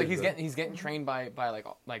what yeah, he said like he's he's getting trained by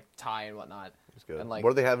like Ty and whatnot. That's good. And, like-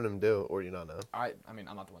 What are they having him do, or do you not know? I mean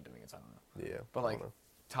I'm not the one doing it, so I don't know. Yeah. But I like don't know.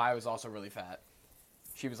 Ty was also really fat.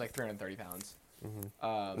 She was like 330 pounds.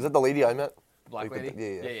 Is that the lady I met? Black like the-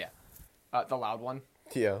 lady? Yeah. The loud one.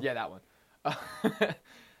 Yeah. Yeah, that one.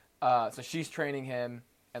 So she's training him,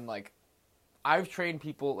 and like, I've trained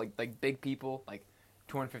people like big people like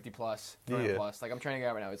 250 plus, 300 Yeah. plus. Like I'm training a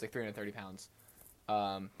guy right now. He's like 330 pounds.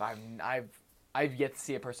 But I've yet to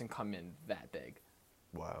see a person come in that big.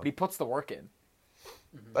 Wow. But he puts the work in.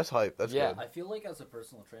 That's hype. That's Yeah. good. I feel like as a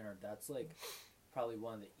personal trainer, that's like probably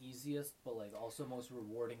one of the easiest, but like also most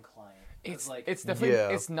rewarding client. 'Cause, It's like it's definitely Yeah.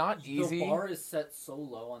 it's not easy. the bar is set so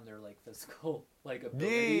low on their like physical like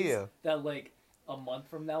abilities Yeah. that like a month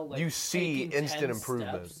from now, like You see taking instant 10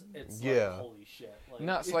 improvement. steps, it's Yeah. like, holy shit. Like,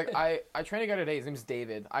 No, so like I trained a guy today. His name's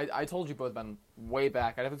David. I told you both about him way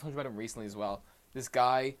back. I definitely told you about him recently as well. This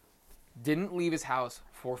guy didn't leave his house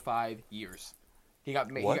for 5 years. He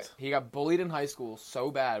got What? he got bullied in high school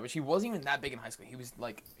so bad, which he wasn't even that big in high school. He was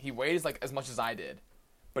like he weighed like as much as I did,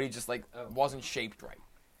 but he just like wasn't shaped right,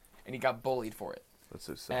 and he got bullied for it. That's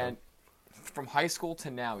so sad. And from high school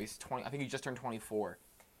to now, he's 20. I think he just turned 24.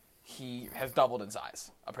 He has doubled in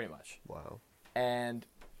size, pretty much. Wow. And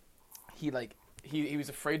he was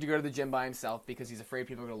afraid to go to the gym by himself because he's afraid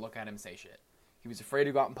people are gonna look at him and say shit. He was afraid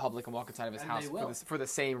to go out in public and walk inside of his And house they will. for the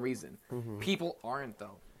same reason. Mm-hmm. People aren't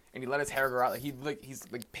though. And he let his hair grow out. He's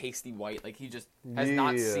pasty white. Like he just has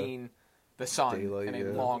not Yeah. seen the sun Daylight, in a yeah.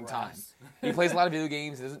 long time. Grass. He plays a lot of video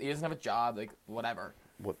games. He doesn't have a job. Like whatever.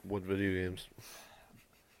 What video games?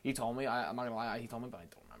 He told me. I'm not gonna lie. He told me, but I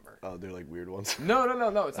don't remember. Oh, they're like weird ones. No.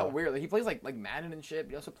 It's Oh. not weird. Like, he plays like Madden and shit. But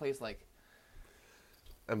he also plays like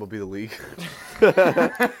MLB The League.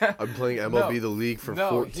 I'm playing MLB The League for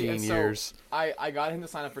 14 so years. I got him to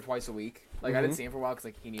sign up for twice a week. Like I didn't see him for a while because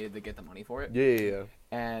like he needed to get the money for it. Yeah.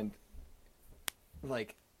 And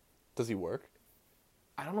like Does he work?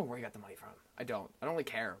 I don't know where he got the money from. I don't really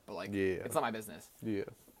care. But like Yeah. it's not my business. Yeah.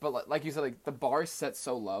 But like you said, like the bar is set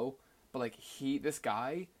so low. But like this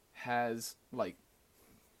guy has like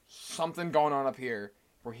something going on up here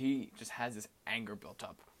where he just has this anger built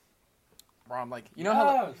up. Where I'm like, you know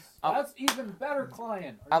how Yes, I'm- that's even better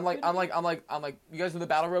client. Are I'm you like, kidding me? you guys do the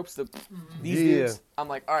battle ropes, these Yeah. dudes. I'm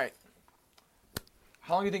like, all right,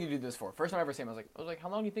 how long do you think you do this for? First time I ever seen him, I was like, how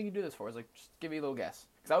long do you think you do this for? I was like, just give me a little guess.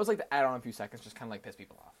 Because I was like to add on a few seconds, just kind of like piss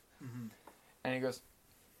people off. And he goes,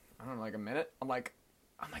 I don't know, like a minute? I'm like,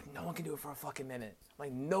 no one can do it for a fucking minute. I'm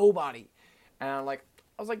like, nobody. And I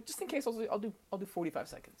was like, just in case, I'll do 45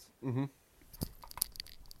 seconds. Mm-hmm.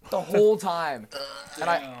 The whole time. And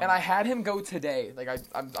I had him go today. Like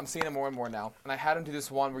I'm seeing him more and more now. And I had him do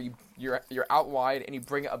this one where you're out wide and you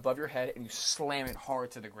bring it above your head and you slam it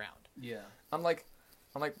hard to the ground. Yeah. I'm like,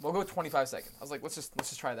 we'll go 25 seconds. I was like, let's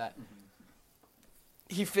just try that.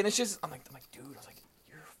 He finishes. I'm like, dude. I was like,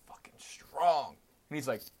 you're fucking strong. And he's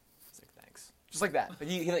like, thanks. Just like that. Like,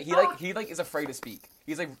 he is afraid to speak.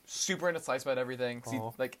 He's like super indecisive about everything. 'Cause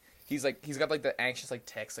he's got like the anxious like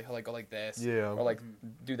tics. Like he'll like go like this. Yeah. Or like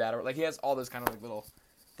do that. Or like he has all those kind of like little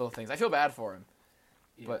things. I feel bad for him.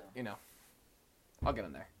 But you know, I'll get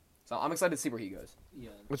him there. So I'm excited to see where he goes. Yeah.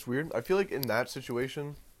 It's weird. I feel like in that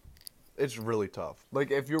situation, it's really tough. Like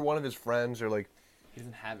if you're one of his friends or like, He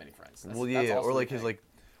doesn't have any friends. well, That's yeah, also or the like his thing. like,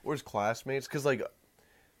 or his classmates, because like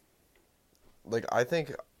I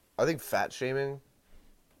think fat shaming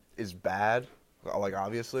is bad. Like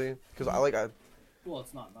obviously, because I Well,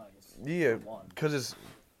 it's not nice. yeah, for one. because it's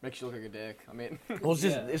makes you look like a dick. I mean, well, it's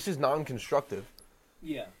just Yeah. it's just non-constructive.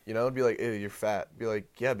 Yeah. You know, it'd be like, ew, you're fat. Be like,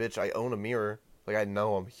 yeah, bitch, I own a mirror. Like, I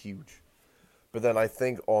know I'm huge. But then I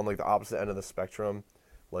think on, like, the opposite end of the spectrum,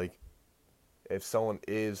 like, if someone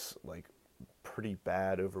is, like, pretty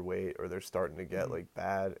bad overweight or they're starting to get, like,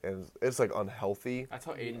 bad and it's, like, unhealthy, that's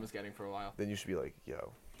how Aiden was getting for a while. then you should be like,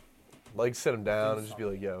 yo. Like, sit him down and just be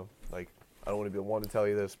like, yo, like, I don't want to be the one to tell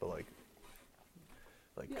you this, but, like,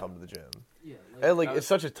 Yeah. come to the gym. Yeah. And, like, that was- it's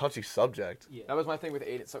such a touchy subject. yeah. That was my thing with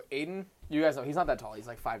Aiden. So Aiden, you guys know he's not that tall. He's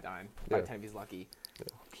like 5'9", 5'10" Yeah. if he's lucky.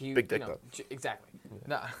 He, Big dick, you know, though. Exactly.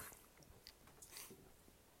 No.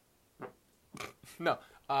 No.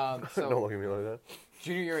 So Don't look at me like that.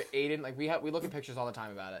 junior year, Aiden, like we look at pictures all the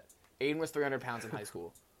time about it. Aiden was 300 pounds in high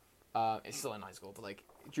school. It's still in high school, but like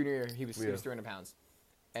junior year, he was 300 pounds,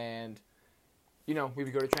 and we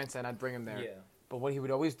would go to Transcend. I'd bring him there. Yeah. But what he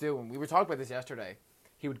would always do, and we were talking about this yesterday,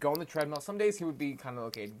 he would go on the treadmill. Some days he would be kind of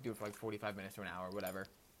okay, do it for like 45 minutes to an hour, whatever.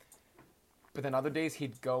 But then other days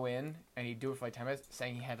he'd go in and he'd do it for like 10 minutes,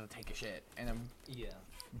 saying he had to take a shit, and then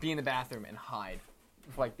be in the bathroom and hide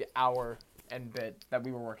for like the hour and bit that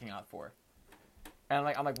we were working out for. And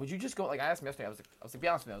I'm like, would you just go? Like I asked him yesterday, I was like, be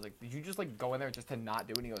honest with me, I was like, did you just like go in there just to not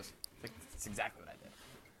do it? And he goes, like, that's exactly what I did.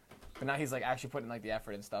 But now he's like actually putting like the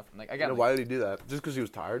effort and stuff. I'm like, I got. Why did he do that? Just because he was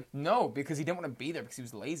tired? No, because he didn't want to be there because he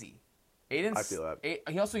was lazy. Aiden. I feel that.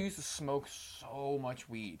 He also used to smoke so much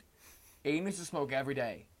weed. Aiden used to smoke every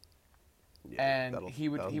day. Yeah, And he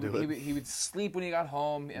would sleep when he got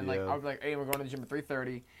home, and like I would be like, hey, we're going to the gym at 3:30,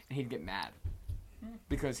 and he'd get mad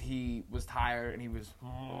because he was tired and he was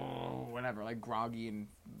whatever, like groggy and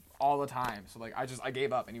all the time. So like I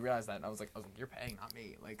gave up, and he realized that, and I was like, you're paying, not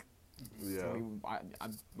me. Like, yeah. what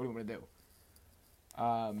do you want to do?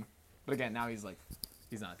 But again, now he's not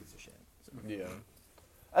a piece of shit. So. Yeah,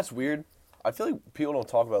 that's weird. I feel like people don't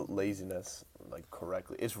talk about laziness like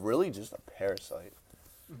correctly. It's really just a parasite.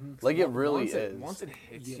 Mm-hmm. Like it really is. Once it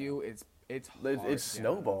hits you, it's hard. It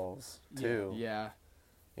snowballs too. Yeah.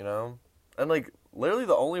 And like literally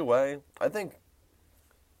the only way I think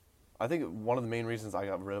one of the main reasons I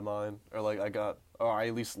got rid of mine, or I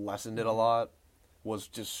at least lessened it a lot, was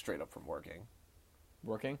just straight up from working.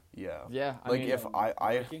 Working? Yeah. Yeah. Working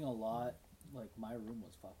a lot. Like my room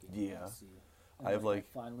was fucking messy. And I have I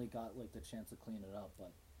finally got like the chance to clean it up,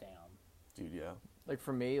 but damn. Dude, yeah. Like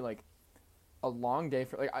for me, like a long day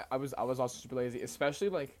for like I was also super lazy, especially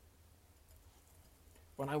like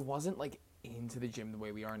when I wasn't like into the gym the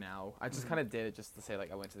way we are now. I just kind of did it just to say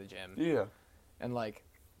like I went to the gym. Yeah. And like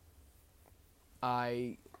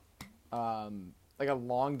I like a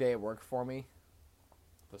long day at work for me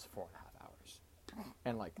was 4.5 hours.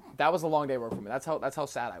 And like that was a long day at work for me. That's how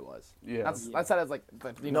sad I was. Yeah. That's sad as like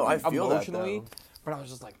I feel that, emotionally. though. But I was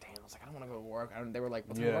just like, damn. I was like, I don't want to go to work. They were like,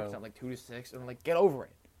 what's your work time? I'm like 2 to 6, and I'm like, get over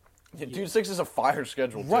it. Yeah, 2 to 6 is a fire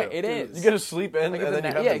schedule. Right, too. it is. You get to sleep in, Like and then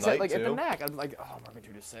you have exactly. the night Like too. at the NAC, I'm like, oh, I'm working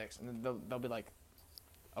 2 to 6, and then they'll be like,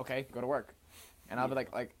 okay, go to work, and I'll be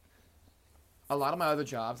like, a lot of my other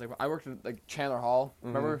jobs, like I worked at like Chandler Hall.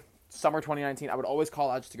 Remember summer 2019? I would always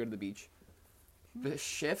call out just to go to the beach. The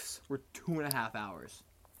shifts were 2.5 hours.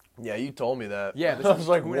 Yeah, you told me that. Yeah, I was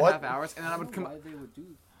like, 2.5 what? hours, and then I would come. Why they would do?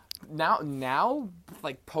 Now,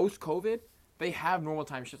 like post COVID, they have normal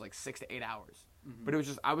time shifts like 6 to 8 hours. But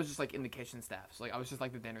I was just like in the kitchen staff. So like I was just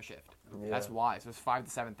like the dinner shift. Yeah. That's why. So it's 5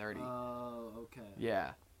 to 7:30. Oh, okay.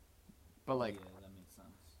 Yeah. But like Yeah, that makes sense.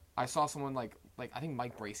 I saw someone like I think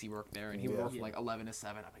Mike Bracey worked there, and he would Yeah. work from like 11 to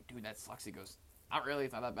 7. I'm like, dude, that sucks. He goes, not really.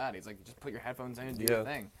 It's not that bad. He's like, just put your headphones in and do your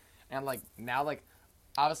thing. And like now, like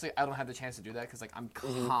obviously I don't have the chance to do that because like I'm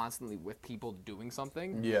constantly with people doing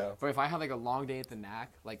something. Yeah. But if I had like a long day at the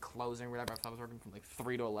NAC, like closing or whatever, if I was working from like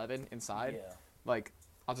 3 to 11 inside, like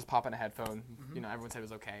I'll just pop in a headphone. Everyone said it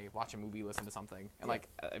was okay. Watch a movie, listen to something, and like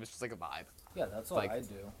it was just like a vibe. Yeah, that's what Like- I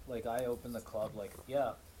do. Like I open the club. Like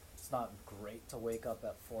it's not great to wake up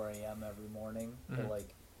at 4 a.m. every morning, but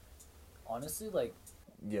like honestly, like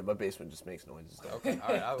Yeah, my basement just makes noises though. Okay,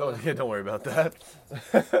 all right. Don't worry about that.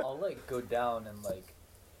 I'll like go down and like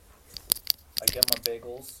I get my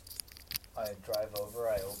bagels, I drive over,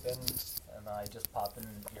 I open, and I just pop in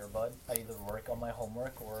an earbud. I either work on my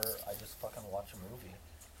homework or I just fucking watch a movie.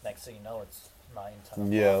 Next thing you know, it's 9, 10 o'clock,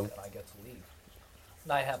 Yeah. and I get to leave.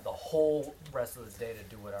 And I have the whole rest of the day to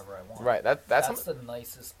do whatever I want. Right. That's the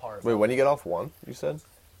nicest part. Wait, when you get off 1, you said?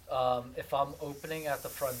 If I'm opening at the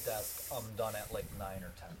front desk, I'm done at like 9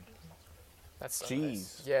 or 10. That's so Jeez.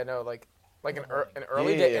 nice. Yeah, no, like an Yeah,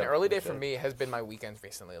 early day okay. for me has been my weekends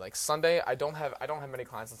recently. Like Sunday, I don't have many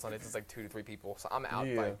clients on Sundays. It's like 2 to 3 people, so I'm out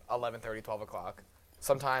by 11:30, 12 o'clock.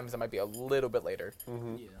 Sometimes it might be a little bit later.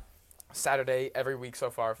 Yeah. Saturday every week so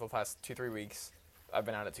far for the past 2-3 weeks, I've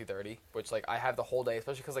been out at 2:30, which like I have the whole day,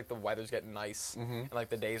 especially because like the weather's getting nice and like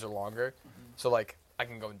the days are longer, so like I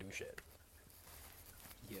can go and do shit.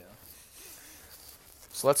 Yeah.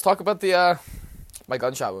 So let's talk about the my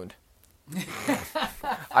gunshot wound.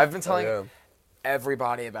 I've been telling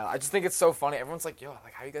everybody about it. I just think it's so funny. Everyone's like, yo,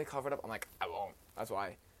 like how you gonna cover it up? I'm like, I won't. That's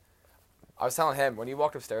why. I was telling him when you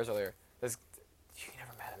walked upstairs earlier, you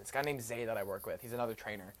never met him. This guy named Zay that I work with. He's another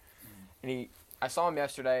trainer. And I saw him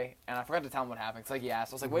yesterday, and I forgot to tell him what happened. It's like he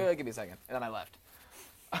asked. I was like, wait, give me a second. And then I left.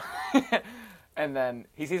 And then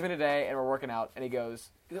he sees me today, and we're working out, and he goes,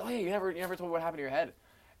 oh, yeah, you never told me what happened to your head.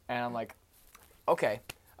 And I'm like, okay.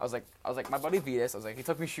 I was like, my buddy Vitas, he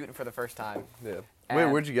took me shooting for the first time. Yeah. And- Wait,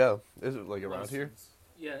 where'd you go? Is it like around here?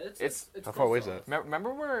 Yeah, It's- How far away is close that?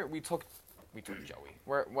 Remember where we took Joey?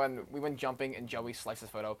 When we went jumping and Joey sliced his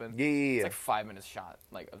foot open? Yeah, yeah, It's yeah. like 5 minutes shot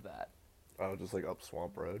of that. Oh, just like up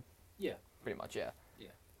Swamp Road. Yeah. Pretty much, yeah. Yeah.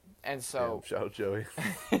 And so Damn, shout out Joey.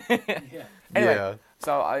 Yeah. Anyway, Yeah.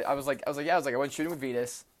 so I was like, I went shooting with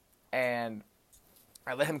Vetus, and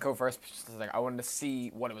I let him go first. Just like I wanted to see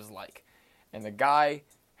what it was like, and the guy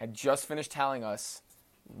had just finished telling us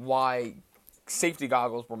why safety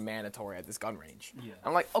goggles were mandatory at this gun range. Yeah.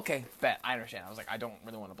 I'm like, okay, bet, I understand. I was like, I don't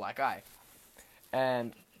really want a black eye,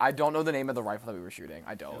 and I don't know the name of the rifle that we were shooting.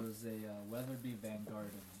 I It don't. was a Weatherby Vanguard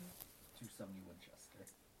and 270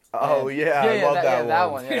 Winchester. Oh yeah, I love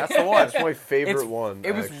that one. Yeah, that's the one. That's my favorite It's- one.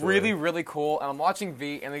 It was actually. really, really cool. And I'm watching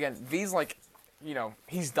V, and again, V's like, you know,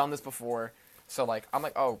 he's done this before. So, like, I'm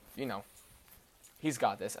like, oh, you know, he's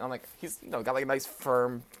got this. And I'm like, he's, you know, got like a nice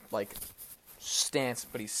firm, like, stance,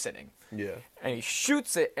 but he's sitting. Yeah. And he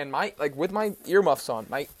shoots it, and with my earmuffs on,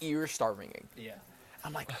 my ears start ringing. Yeah.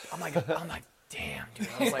 I'm like, damn, dude.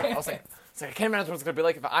 I was like, I can't imagine what it's gonna be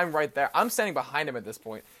like if I'm right there. I'm standing behind him at this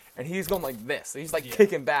point, and he's going like this. He's like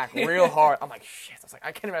kicking back real hard. I'm like, shit. I was like,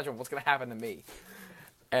 I can't imagine what's gonna happen to me.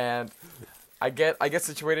 And I get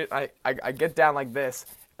situated. I get down like this.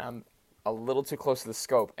 And I'm a little too close to the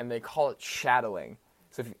scope, and they call it shadowing.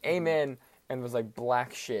 So if you aim in and there's like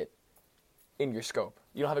black shit in your scope,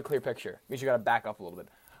 you don't have a clear picture. It means you gotta back up a little bit.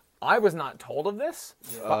 I was not told of this,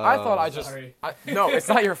 but I thought Sorry. no, it's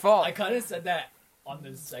not your fault. I kind of said that on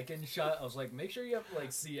the second shot. I was like, make sure you have to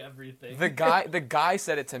like see everything. The guy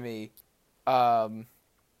said it to me when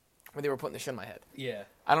they were putting the shit in my head. Yeah.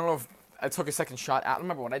 I don't know if I took a second shot. I don't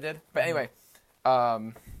remember what I did, but anyway, so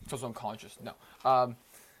I was unconscious. No.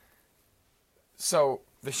 So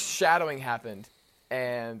the shadowing happened,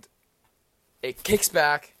 and it kicks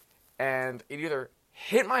back, and it either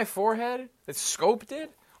hit my forehead, the scope did,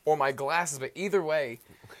 or my glasses. But either way,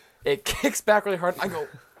 it kicks back really hard. I go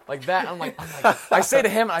like that. I'm like, I say to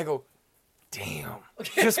him, I go, damn.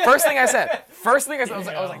 Just first thing I said. I was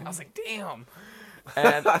like, damn.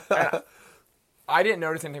 And I didn't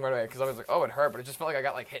notice anything right away because I was like, oh, it hurt, but it just felt like I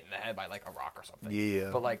got like hit in the head by like a rock or something. Yeah.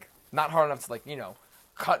 But like not hard enough to like, you know,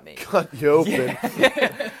 cut me. Cut you open.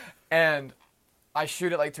 And I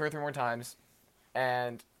shoot it like 2 or 3 more times,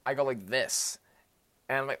 and I go like this.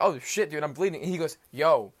 And I'm like, oh shit, dude, I'm bleeding. And he goes,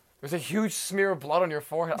 yo, there's a huge smear of blood on your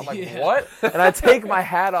forehead. I'm like, Yeah. what? And I take my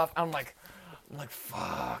hat off. I'm like,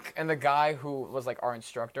 fuck. And the guy who was like our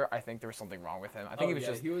instructor, I think there was something wrong with him. I think he was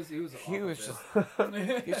just, he was he was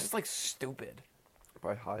just like stupid.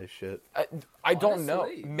 Probably high as shit. I don't know.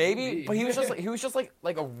 Honestly, Maybe, maybe. but he was just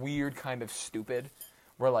like a weird kind of stupid,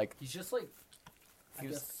 where like He's just like, I He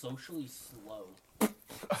was- guess, socially slow.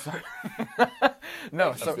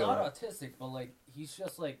 no, He's so not autistic, but like he's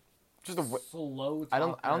just like just a. slow. I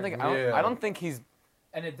don't think Yeah. I don't think he's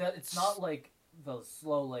and it's not like the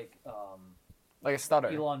slow like like a stutter.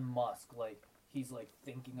 Elon Musk, like he's like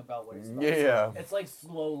thinking about what he's Yeah. It's like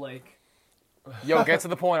slow like Yo, get to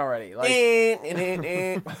the point already. Like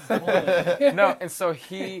no, and so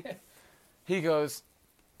he goes.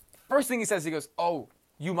 First thing he says, he goes, "Oh,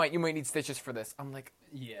 you might need stitches for this." I'm like,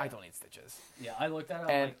 yeah. I don't need stitches. Yeah, I looked at it. I'm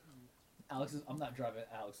And- like, I'm not driving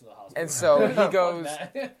Alex to the hospital. And so he Fuck goes.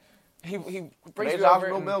 that. He brings Made me over.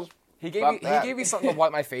 hospital and bills. He gave Fuck me that. he gave me something to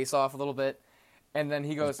wipe my face off a little bit, and then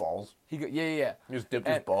he His goes. balls. Yeah. He just dipped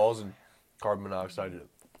his And- balls in carbon monoxide.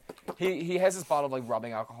 He has this bottle of like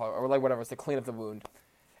rubbing alcohol or like whatever, it's to clean up the wound,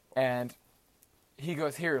 and he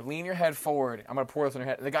goes, "Here, lean your head forward. I'm gonna pour this on your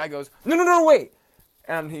head." And the guy goes, "No, wait."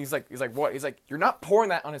 And he's like, what? He's like, "You're not pouring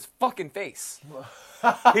that on his fucking face."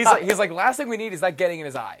 he's like, "Last thing we need is that getting in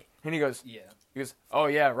his eye." And he goes, Yeah. "Oh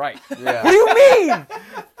yeah, right." Yeah. What do you mean?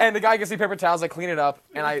 And the guy gives me paper towels. I clean it up,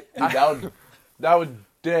 and I That would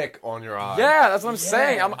dick on your eye. yeah, that's what I'm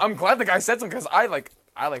saying. Yeah. I'm glad the guy said something because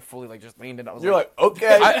I fully like just leaned in. I was You're like,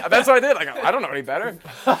 okay. that's what I did. Like, I don't know any better.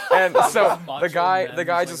 And so Macho the guy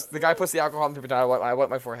man, he's the guy puts the alcohol in the paper towel. I wet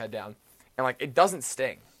my forehead down, and like it doesn't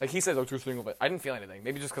sting. Like he says, "Oh, too sting," but I didn't feel anything.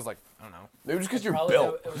 Maybe just because like I don't know, Maybe just because you're Probably-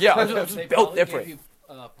 built. it was Yeah, probably- I'm just they built probably different. gave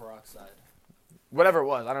you, peroxide. whatever it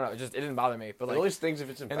was. I don't know. It didn't bother me. But It like only stings if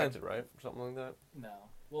it's then- infected, right? Something like that. No.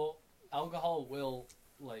 Well, alcohol will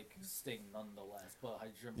like sting nonetheless, but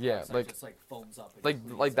hydrogen Yeah, peroxide like- just like foams up. And like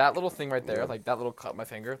cleans that it. little thing right there, like that little cut on my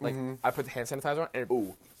finger. Like Mhm. I put the hand sanitizer on, and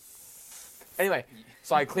it, anyway,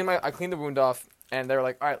 so I cleaned the wound off. And they were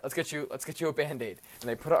like, all right, let's get you a Band-Aid. And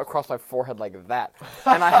they put it across my forehead like that.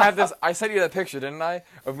 And I had this, I sent you that picture, didn't I?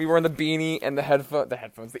 Of me wearing the beanie and the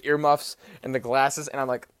headphones, the earmuffs and the glasses. And I'm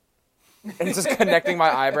like, and it's just connecting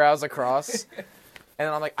my eyebrows across. And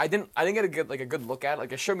then I'm like, I didn't get a good look at it.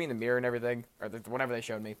 Like, it showed me in the mirror and everything, or whatever they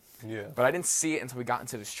showed me. Yeah. But I didn't see it until we got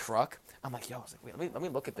into this truck. I'm like, yo, I was like, wait, let me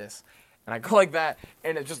look at this. And I go like that,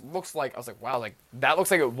 and it just looks like, I was like, wow, like, that looks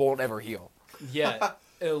like it won't ever heal. Yeah,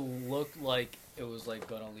 it looked like it was like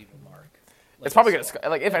gonna leave a mark. Like It's probably a gonna, scar.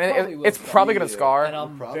 like, if It anything, probably will it's probably gonna Yeah. scar. And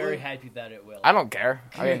I'm Probably. very happy that it will. I don't care.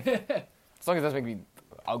 I mean, as long as it doesn't make me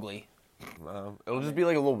ugly, It'll just be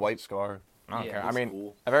like a little white scar. I don't Yeah, care. I that's mean,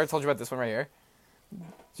 cool. I've ever told you about this one right here. So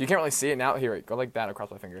you can't really see it now. Here, go like that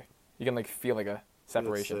across my finger. You can like feel like a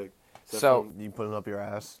separation. So You put it up your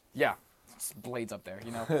ass, yeah, it's blades up there,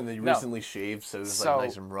 you know. and then you No. recently shaved, so it's So- like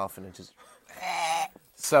nice and rough, and it just.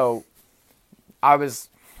 So I was,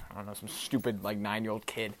 I don't know, some stupid like 9-year-old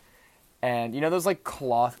kid. And you know those like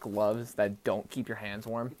cloth gloves that don't keep your hands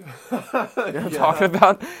warm? You know what I'm talking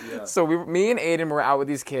about? Yeah. So me and Aiden were out with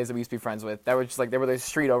these kids that we used to be friends with. That were just like, they were the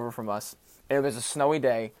street over from us. And it was a snowy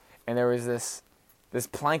day, and there was this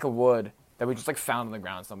plank of wood that we just like found on the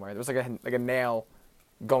ground somewhere. There was like a nail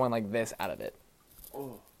going like this out of it.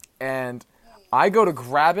 Oh. And I go to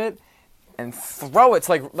grab it and throw it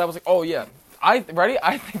to like, that was like, oh yeah. Ready?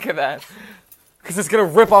 I think of that. Because it's going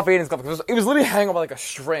to rip off Aiden's glove. It was literally hanging by like a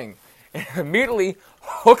string. And it immediately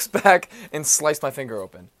hooks back and sliced my finger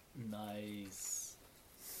open. Nice.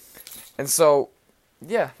 And so,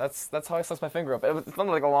 yeah, that's how I sliced my finger open. It's not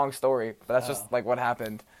like a long story, but that's just like what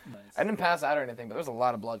happened. Nice. I didn't pass out or anything, but there was a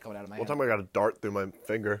lot of blood coming out of my One hand. time I got a dart through my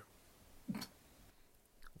finger.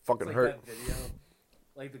 Fucking It's like hurt. that video.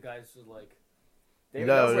 Like the guys just like.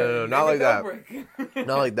 No, not like that.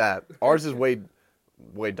 Not like that. Ours is way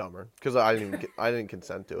dumber because I didn't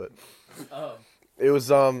consent to it. Oh. It was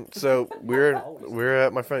so we're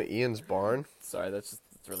at my friend Ian's barn, Sorry, it's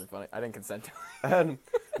really funny. I didn't consent to it. and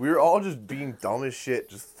we were all just being dumb as shit,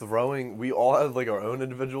 just throwing. We all had like our own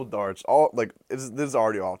individual darts. All like this is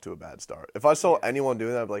already off to a bad start. If I saw anyone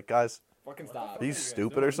doing that, I'd be like, guys, Fucking stop. are you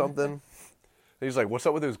stupid or something? And he's like, what's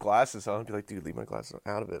up with those glasses? I'd be like, dude, leave my glasses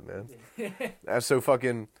out of it, man. And so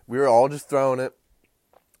we were all just throwing it,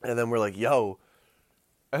 and then we're like, yo,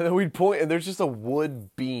 and then we'd point, and there's just a wood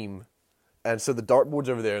beam. And so the dartboard's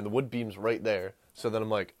over there, and the wood beam's right there. So then I'm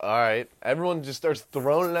like, all right. Everyone just starts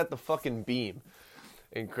throwing it at the fucking beam.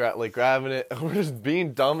 And grabbing it. And we're just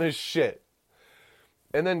being dumb as shit.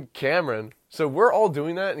 And then Cameron, so we're all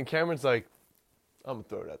doing that, and Cameron's like, I'm going to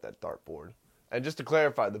throw it at that dartboard. And just to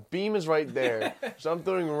clarify, the beam is right there. So I'm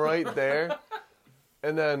throwing right there.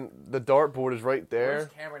 And then the dartboard is right there.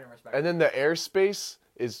 Cameron in respect? And then the airspace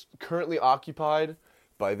is currently occupied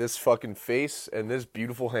by this fucking face and this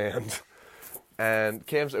beautiful hand. And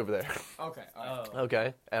Cam's over there. Okay. Oh.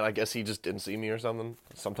 Okay. And I guess he just didn't see me or something.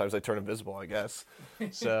 Sometimes I turn invisible, I guess.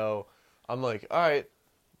 So I'm like, all right,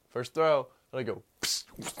 first throw. And I go, psst,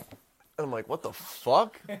 and I'm like, what the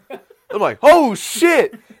fuck? I'm like, oh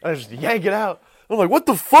shit. And I just yank it out. I'm like, what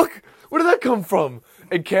the fuck? Where did that come from?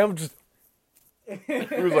 And Cam just, he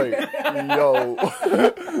was like, yo.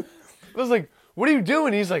 I was like, what are you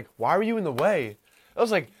doing? He's like, why were you in the way? I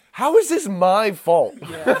was like, how is this my fault?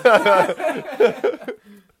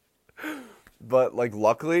 But like,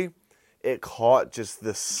 luckily, it caught just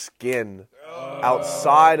the skin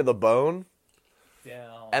outside of the bone. Damn.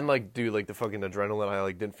 And like, dude, like the fucking adrenaline, I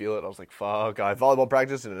like didn't feel it. I was like, fuck. I had volleyball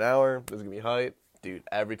practice in an hour. This is gonna be hype, dude.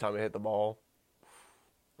 Every time I hit the ball,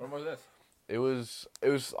 When was this? it was.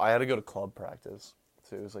 I had to go to club practice,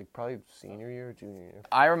 so it was like probably senior year, or junior year.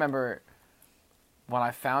 I remember when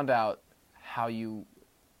I found out how you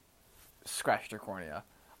scratched your cornea.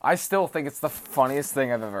 I still think it's the funniest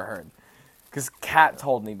thing I've ever heard. Because Kat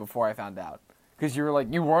told me before I found out. Because you were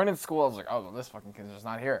like, you weren't in school. I was like, oh, well, this fucking kid's just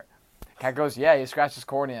not here. Kat goes, yeah, he scratched his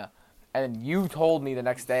cornea. And then you told me the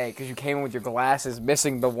next day, because you came in with your glasses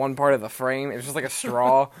missing the one part of the frame. It was just like a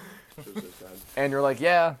straw. And you're like,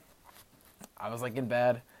 yeah. I was like in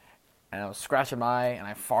bed. And I was scratching my eye, and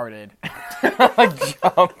I farted. I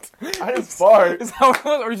jumped. I didn't fart. Is that what it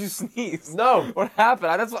was? Or did you sneeze? No. What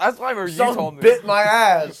happened? That's why I remember you Someone told me. bit my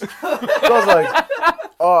ass. So I was like,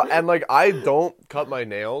 oh, and like I don't cut my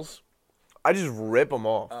nails. I just rip them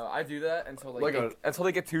off. I do that until Like until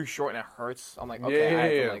they get too short and it hurts. I'm like, okay, I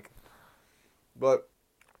have to like. But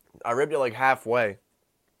I ripped it like halfway.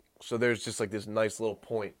 So there's just like this nice little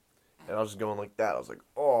point. And I was just going like that. I was like,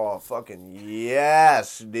 oh, fucking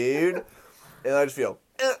yes, dude. And I just feel,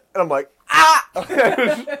 and I'm like, ah!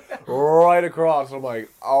 Right across. I'm like,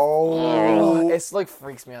 oh. It's like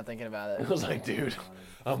freaks me out thinking about I it. was like, dude,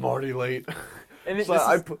 I'm already late. And it, So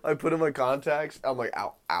this I put in my contacts. I'm like,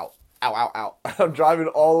 ow, ow, ow, ow, ow. I'm driving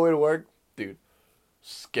all the way to work. Dude,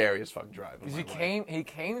 scariest fucking drive. of is, my he life.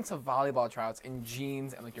 came to volleyball tryouts in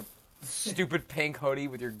jeans and like your stupid pink hoodie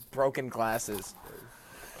with your broken glasses.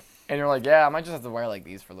 And you're like, yeah, I might just have to wear like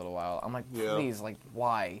these for a little while. I'm like, Yeah. please, like,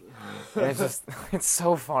 why? And it's just, it's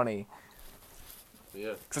so funny.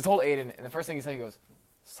 Yeah. Because I told Aiden, and the first thing he said, he goes,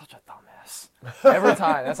 such a dumbass. Every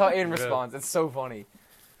time. That's how Aiden Yeah. responds. It's so funny.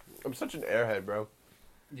 I'm such an airhead, bro.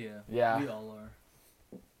 Yeah. Yeah. We all are.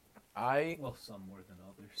 Well, some more than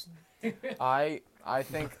others. I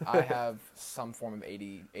think I have some form of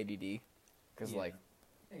ADD. Because, Yeah. like,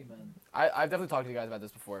 Amen. I've definitely talked to you guys about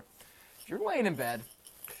this before. If you're laying in bed,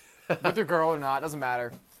 with your girl or not, doesn't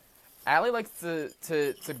matter. Allie likes to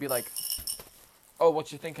be like, oh,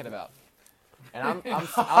 what you thinking about? And I'm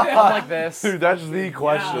like this. Dude, that's the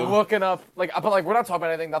question. Looking up, like, but like we're not talking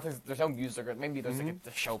about anything. There's no music or maybe there's like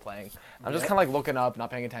a show playing. I'm just kind of like looking up, not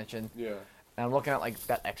paying attention, Yeah. and I'm looking at like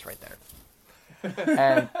that X right there.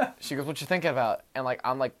 And she goes, "What you thinking about?" And like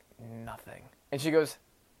I'm like, "Nothing." And she goes,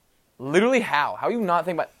 "Literally how? How are you not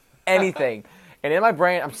thinking about anything?" And in my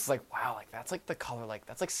brain, I'm just like, "Wow, like that's like the color, like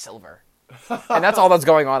that's like silver." And that's all that's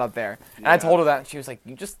going on up there. And I told her that, and she was like,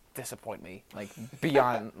 "You just disappoint me, like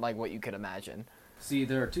beyond like what you could imagine." See,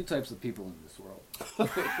 there are two types of people in this world.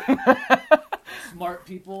 Smart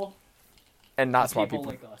people, And not and smart people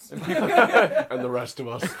people. like us. And the rest of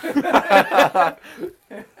us.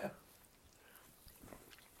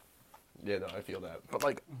 Yeah, no, I feel that. But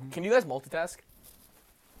like, can you guys multitask?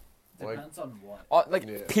 Depends on what. Like,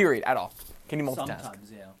 Yeah. period, at all. Can you multitask?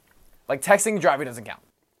 Sometimes, yeah. Like texting, and driving doesn't count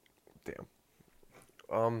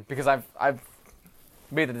Damn. because I've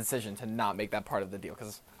made the decision to not make that part of the deal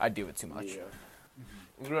because I do it too much. Yeah.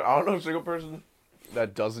 I don't know a single person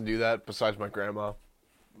that doesn't do that besides my grandma.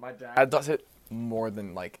 My dad does it more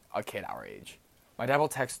than like a kid our age. My dad will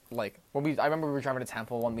text like I remember we were driving to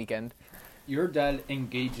Temple one weekend. Your dad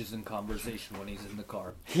engages in conversation when he's in the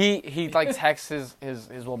car. He like texts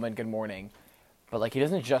his woman good morning, but like he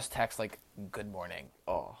doesn't just text like good morning.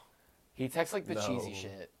 Oh. He texts like the No. cheesy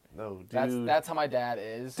shit. No, dude. That's how my dad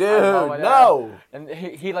is. Dude, I love my dad. no! And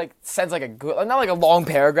he like sends like a good, not like a long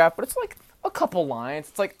paragraph, but it's like a couple lines.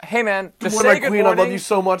 It's like, hey man, just Morning, say my good queen, morning. I love you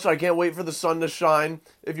so much. I can't wait for the sun to shine.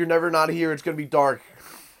 If you're never not here, it's gonna be dark.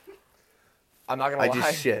 I'm not gonna I lie.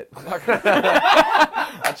 just shit. I'm not gonna,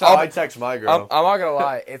 That's how I text my girl. I'm not gonna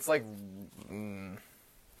lie. It's like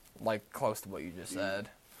close to what you just said.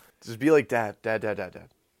 Just be like, Dad.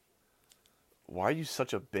 Why are you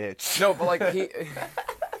such a bitch? No, but like he.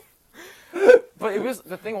 But it was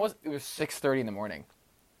 6:30 in the morning.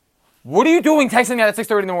 What are you doing texting me at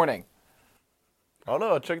 6:30 in the morning? I don't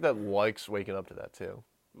know. A chick that likes waking up to that too.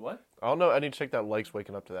 What? I don't know any chick that likes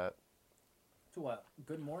waking up to that. To what?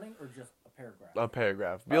 Good morning or just a paragraph? A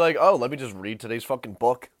paragraph. Be like, oh, let me just read today's fucking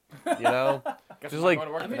book. You know? Guess Just I'm like- not going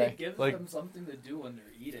to work I mean, today. it gives Like- them something to do when they're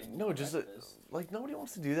eating. No, just breakfast. like nobody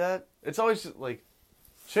wants to do that. It's always just, like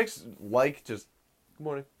chicks like just good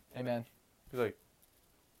morning. Hey man, He's like,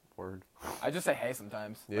 word. I just say hey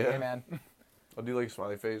sometimes. Like, Yeah. hey man. I'll do like a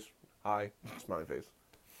smiley face. Hi, smiley face.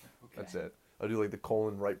 That's it. I'll do like the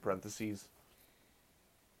colon right parentheses.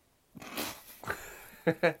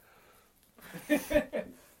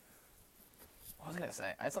 What was I gonna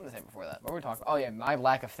say? I had something to say before that. What were we talking? Oh yeah, my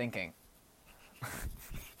lack of thinking.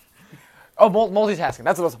 Oh, multitasking.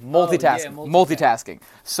 That's what it was. Multitasking. multitasking. Multitasking.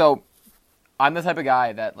 So, I'm the type of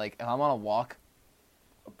guy that like if I'm on a walk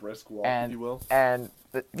A brisk walk, and if you will.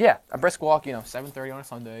 yeah, a brisk walk. 7:30 on a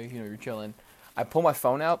Sunday. You're chilling. I pull my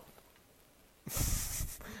phone out.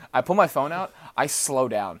 I slow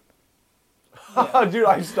down. Dude,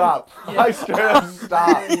 I stop. I straight up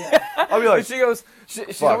stop. I'll be like, And she goes.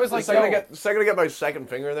 She's fuck. always like, the second, "Yo." the second I get my second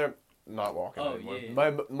finger in there, not walking Oh, anymore.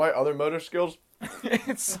 yeah. My other motor skills.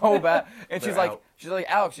 It's so bad. And she's They're like, out.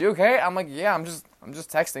 Alex, you okay? I'm like, yeah, I'm just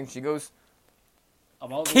texting. She goes,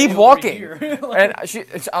 I'm all the keep way over walking. here. And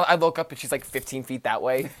I look up and she's like 15 feet that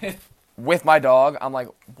way with my dog. I'm like,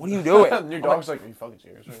 what are you doing? Your I'm dog's like, are you fucking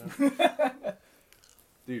serious right now?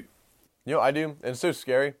 Dude. You know what I do? And it's so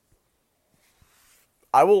scary.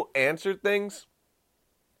 I will answer things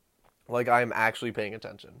like I am actually paying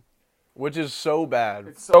attention. Which is so bad.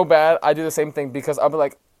 It's so bad. I do the same thing because I'll be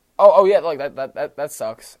like, oh yeah, like that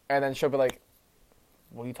sucks. And then she'll be like,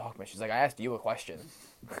 what are you talking about? She's like, I asked you a question.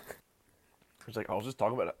 It's like, I was just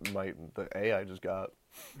talking about the A I just got.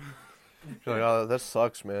 She's like, oh, that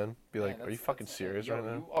sucks, man. Be like, Yeah, are you fucking serious Yo, right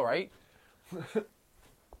now? you all right?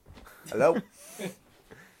 Hello?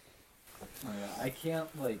 Oh, yeah, I can't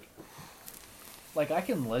like I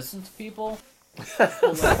can listen to people, but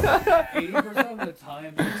like 80% of the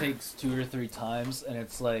time it takes 2 or 3 times, and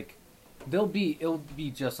it's like it'll be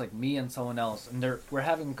just like me and someone else, and we're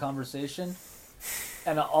having a conversation,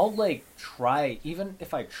 and I'll like try, even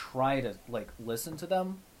if I try to like listen to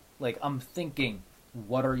them, like I'm thinking,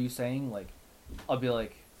 what are you saying? Like I'll be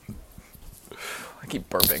like, I keep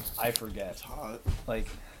burping. I forget. It's hot. Like,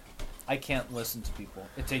 I can't listen to people.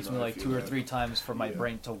 It takes me No, I like feel 2 or that. 3 times for my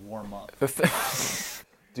brain to warm up.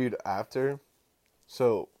 Dude,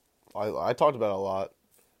 so I talked about it a lot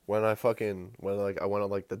when I went on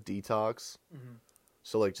like the detox. Mm-hmm.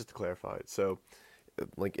 So like just to clarify, so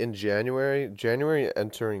like in January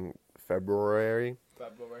entering February,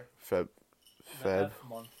 February. Feb, The Feb, F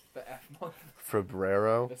month. The F month.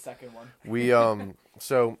 Febrero. The second one. We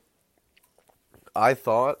so I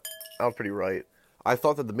thought I was pretty right. I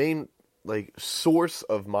thought that the main like source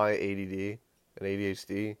of my ADD and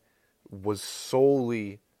ADHD was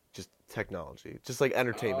solely just technology, just like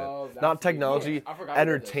entertainment, Oh, that's not the- technology, yeah, I forgot about this.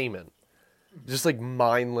 entertainment, just like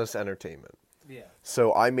mindless entertainment. Yeah.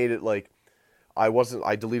 So I made it like I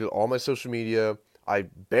deleted all my social media. I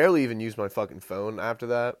barely even used my fucking phone after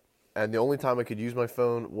that. And the only time I could use my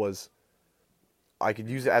phone was I could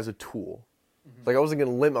use it as a tool. Like I wasn't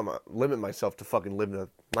going to limit myself to fucking live in the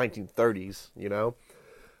 1930s, you know?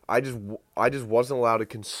 I just wasn't allowed to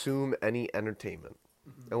consume any entertainment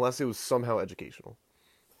unless it was somehow educational.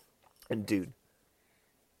 And dude,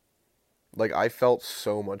 like I felt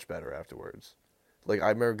so much better afterwards. Like I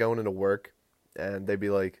remember going into work and they'd be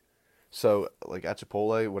like, so like at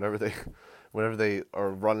Chipotle, whenever they are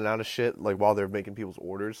running out of shit, like while they're making people's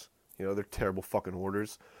orders, you know, they're terrible fucking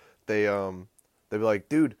orders. They'd be like,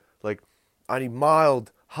 dude, like I need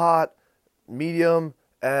mild, hot, medium,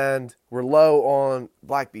 and we're low on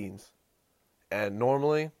black beans. And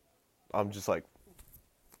normally, I'm just like,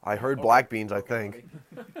 I heard black beans, I think.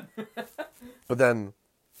 But then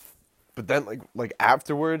like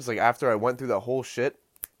afterwards, like after I went through that whole shit,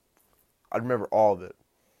 I'd remember all of it.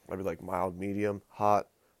 I'd be like mild, medium, hot,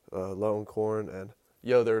 low on corn, and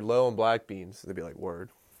yo, they're low on black beans. They'd be like, word.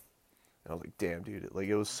 And I was like, damn, dude,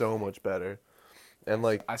 it was so much better. And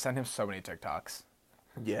like, I sent him so many TikToks.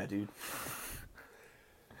 yeah, dude.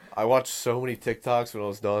 I watched so many TikToks when I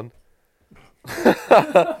was done.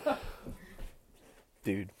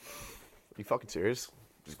 Dude, are you fucking serious?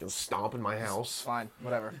 Just gonna stomp in my house. Fine,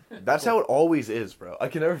 whatever. That's how it always is, bro. I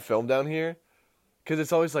can never film down here. Cause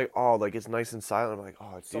it's always like, oh, like it's nice and silent. I'm like,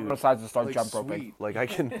 oh, dude. Someone decides to start like, jump roping. sweet. Like I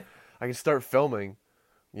can start filming,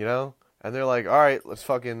 you know? And they're like, all right, let's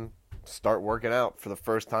fucking start working out for the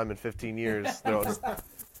first time in 15 years. They're all just...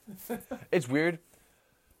 It's weird.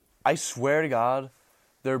 I swear to God,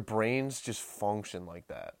 their brains just function like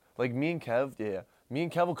that. Like me and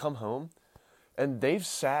Kev will come home, and they've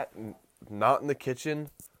sat not in the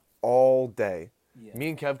kitchen all day. Yeah. Me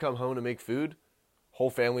and Kev come home to make food.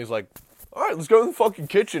 Whole family's like, all right, let's go to the fucking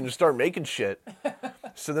kitchen and start making shit.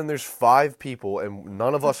 So then there's 5 people, and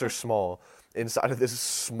none of us are small, inside of this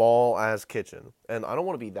small-ass kitchen. And I don't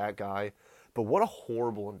want to be that guy, but what a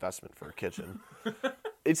horrible investment for a kitchen.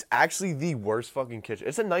 It's actually the worst fucking kitchen.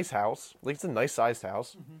 It's a nice house. Like, it's a nice-sized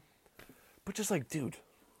house. Mm-hmm. But just like, dude,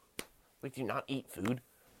 like, do you not eat food?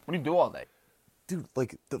 What do you do all day? Dude,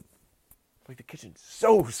 like, the kitchen's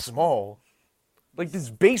so small. Like, this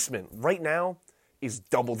basement right now is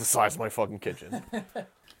double the size of my fucking kitchen.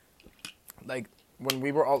 Like, when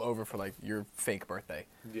we were all over for, like, your fake birthday,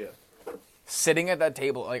 Yeah. sitting at that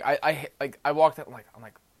table, like, I walked in, like, I'm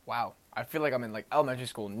like, wow, I feel like I'm in, like, elementary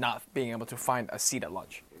school not being able to find a seat at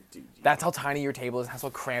lunch. Dude, That's how tiny your table is. That's how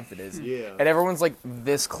cramped it is. Yeah. And everyone's, like,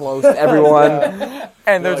 this close to everyone.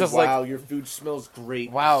 And they're just wow, like, your food smells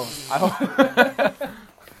great. wow.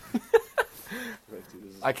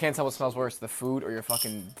 I can't tell what smells worse, the food or your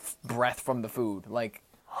fucking breath from the food. Like,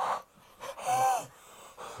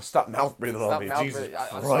 Stop mouth breathing on stop me, mouth Jesus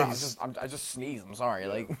breathing. Christ. I just sneezed. I'm sorry.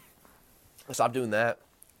 Like, Stop doing that.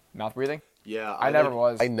 mouth breathing? Yeah, I never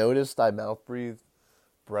was. I noticed I mouth breathed,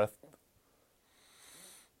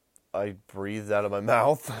 I breathed out of my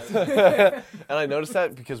mouth, and I noticed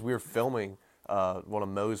that because we were filming one of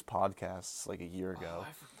Mo's podcasts like a year ago,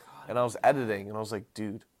 and I was editing, and I was like,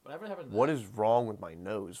 dude, Whatever happened to what that? is wrong with my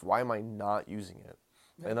nose? Why am I not using it?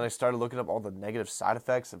 And then I started looking up all the negative side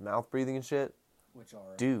effects of mouth breathing and shit. Which are...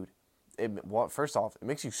 Dude, first off, it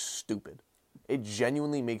makes you stupid. It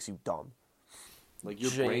genuinely makes you dumb. Like your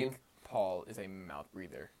Jake Paul is a mouth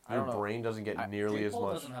breather. I don't know. brain doesn't get nearly Jake as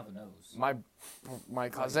Paul much. doesn't have a nose. My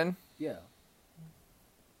cousin. Yeah.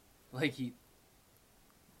 Like he...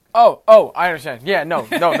 Oh, I understand. Yeah, no,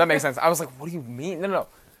 that makes sense. I was like, what do you mean? No.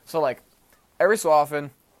 So, like, every so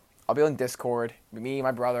often, I'll be on Discord, me,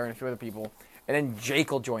 my brother, and a few other people, and then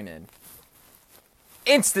Jake will join in.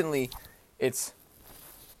 Instantly, it's...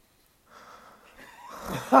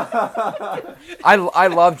 I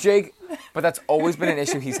love Jake, but that's always been an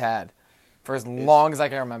issue he's had for as long as I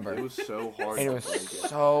can remember. It was so hard. And it to was break it.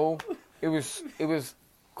 so...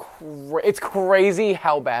 It's crazy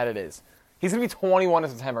how bad it is. He's gonna be 21 in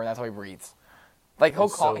September, and that's how he breathes. Like he'll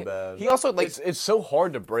It's call. so bad. He also like. It's so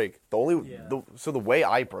hard to break. Yeah. So the way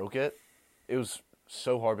I broke it, it was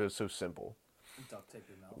so hard, but it was so simple. Duct tape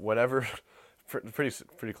your mouth. Whenever,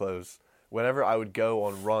 pretty close. Whenever I would go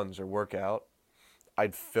on runs or work out,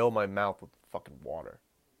 I'd fill my mouth with fucking water.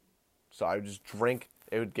 So I would just drink.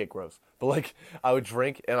 It would get gross, but like I would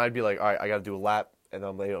drink and I'd be like, all right, I gotta do a lap, and then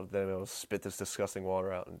I would spit this disgusting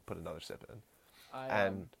water out and put another sip in.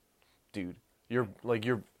 And dude, you're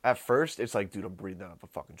at first it's like, dude, I'm breathing out of a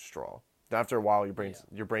fucking straw. Then after a while, your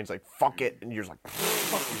brain's like, fuck it, and you're just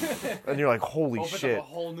like, and you're like, holy Opens up shit. a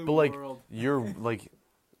whole new But like world. you're like,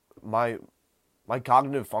 my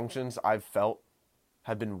cognitive functions I've felt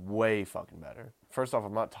have been way fucking better. First off,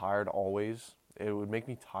 I'm not tired always. It would make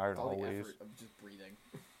me tired All the always. effort of just breathing.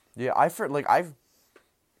 Yeah, I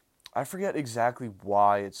forget exactly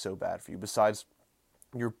why it's so bad for you. Besides,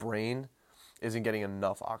 your brain isn't getting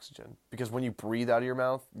enough oxygen, because when you breathe out of your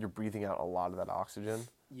mouth, you're breathing out a lot of that oxygen.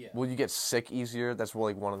 Yeah. Well, you get sick easier. That's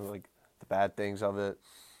like one of the bad things of it.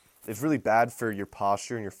 It's really bad for your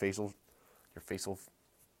posture and your facial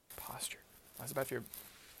Posture. That's about your.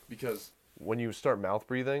 because when you start mouth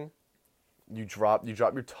breathing, you drop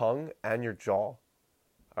your tongue and your jaw.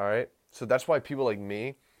 All right? So that's why people like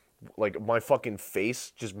me, like my fucking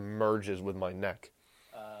face just merges with my neck.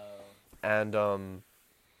 And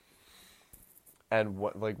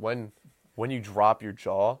when you drop your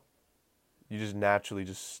jaw, you just naturally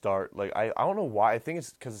just start like I don't know why. I think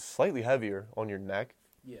it's because it's slightly heavier on your neck.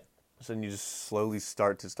 Yeah. So then you just slowly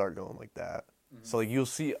start going like that. So like you'll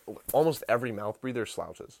see almost every mouth breather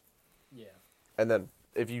slouches. Yeah. And then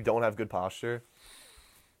if you don't have good posture,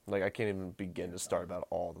 like I can't even begin to start about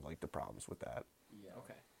all the problems with that. Yeah.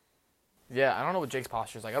 Okay. Yeah, I don't know what Jake's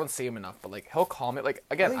posture is like. I don't see him enough, but like he'll call me. Like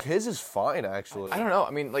I again, think his is fine actually. I don't know.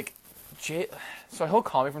 I mean, like, so he'll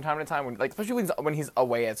call me from time to time when, like, especially when he's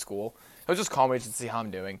away at school. He'll just call me just to see how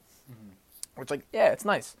I'm doing. Which, like, yeah, it's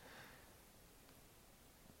nice.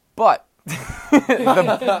 But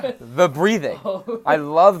the breathing, I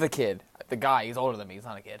love the kid. The guy, he's older than me. He's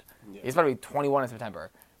not a kid. Yeah. He's about to be 21 in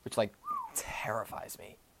September, which like terrifies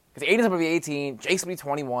me. Because Aiden's about to be 18, Jake's going to be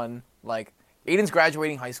 21. Like, Aiden's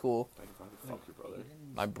graduating high school. Fuck your brother.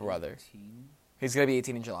 My brother. 18? He's going to be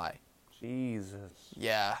 18 in July. Jesus.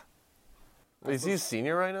 Yeah. Is he a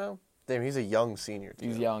senior right now? Damn, he's a young senior. Too.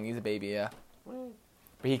 He's young. He's a baby, yeah. But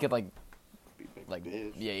he could, like,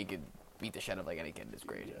 Bitch. yeah, he could beat the shit out of, like, any kid. It's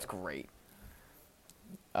great. It's great.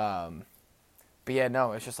 But, yeah,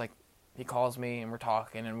 no, it's just, like, he calls me and we're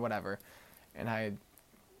talking and whatever. And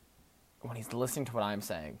when he's listening to what I'm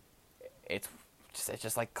saying, it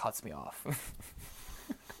just like, cuts me off.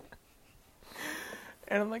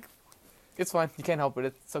 And I'm like, it's fine. You can't help it.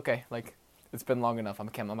 It's okay. Like, it's been long enough. I'm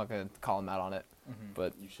not going to call him out on it.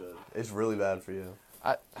 But You should. It's really bad for you.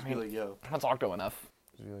 I Just be mean, like, yo. I'm not talking to him enough.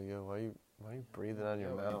 Just be like, yo, why are you breathing out of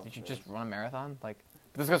your mouth? Did you just run a marathon? Like,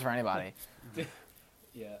 this goes for anybody.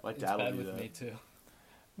 Yeah. My it's dad will bad do with that. me too.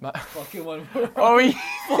 My- Fucking when we're, Oh, yeah.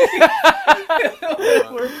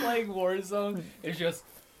 we're playing Warzone, it's just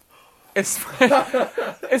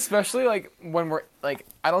Especially like when we're like,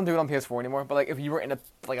 I don't do it on PS4 anymore, but like if you were in a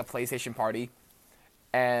PlayStation party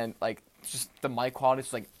and like just the mic quality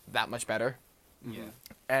is like that much better. yeah.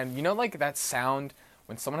 And you know, like that sound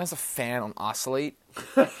when someone has a fan on oscillate?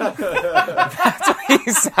 That's what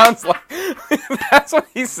he sounds like. That's what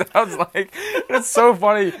he sounds like. And it's so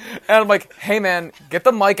funny. And I'm like, hey man, get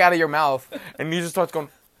the mic out of your mouth. And he just starts going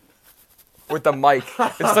with the mic.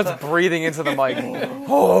 It starts breathing into the mic.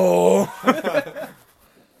 Oh.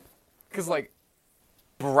 Because like,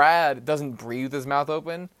 Brad doesn't breathe with his mouth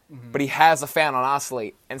open, but he has a fan on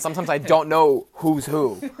oscillate. And sometimes I don't know who's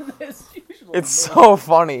who. It's usually It's so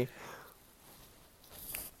funny.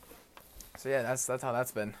 So yeah, that's how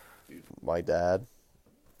that's been. My dad,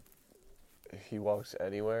 he walks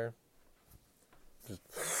anywhere. Just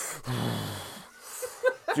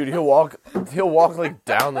dude, he'll walk like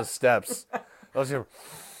down the steps. I was here.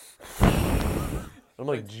 I'm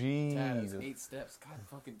like, jeez. 8 steps. God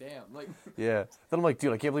fucking damn. Like, Yeah. Then I'm like,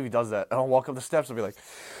 dude, I can't believe he does that. And I'll walk up the steps and be like,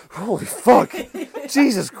 holy fuck,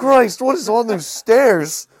 Jesus Christ, what is on those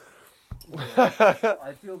stairs?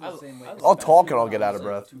 I feel the same way. I'll talk and I'll Especially get when I out of was,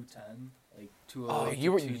 breath. 210, like Oh, 208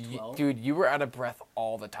 you were, to 212. dude, you were out of breath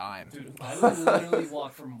all the time. Dude, I would literally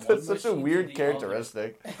walk from one That's such a machine to weird the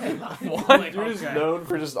characteristic. other. Like, You're just okay. known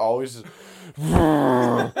for just always just.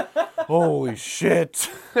 Holy shit.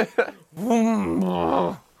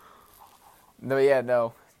 No, yeah,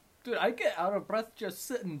 no. Dude, I get out of breath just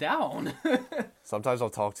sitting down. Sometimes I'll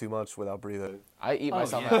talk too much without breathing. I eat Oh,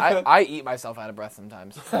 myself. yeah. I eat myself out of breath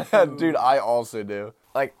sometimes. Dude, I also do.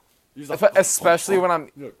 Like, Especially when I'm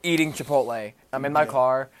eating Chipotle. I'm in my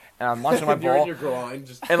car and I'm munching my You're in bowl, your grind.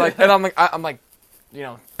 Just and I'm like,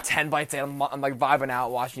 10 bites in, I'm like vibing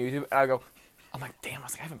out watching YouTube, and I'm like, damn, I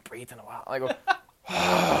haven't breathed in a while. And I go,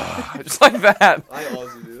 just like that, I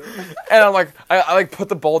also do that. and I'm like, I like put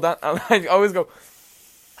the bowl down, and I always go,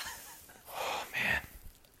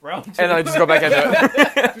 Round two. and I just go back into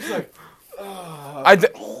it. Just like,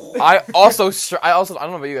 I also I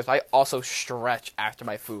don't know about you guys, but I also stretch after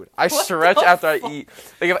my food. I stretch after I eat.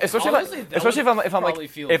 Like especially Honestly, if, that if I'm would if I'm like probably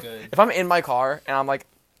feel if, good. if I'm in my car and I'm like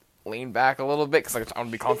lean back a little bit because like I want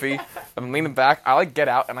to be comfy. I'm leaning back. I like get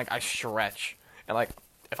out and like I stretch and like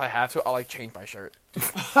if I have to, I'll like change my shirt. you're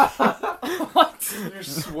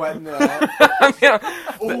sweating it out.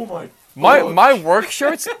 Oh My work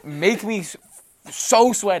shirts make me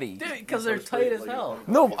so sweaty. Dude, because they're tight as hell.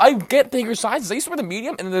 No, I get bigger sizes. I used to wear the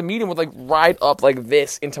medium, and the medium would like ride up like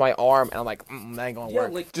this into my arm, and I'm like, that ain't gonna Yeah,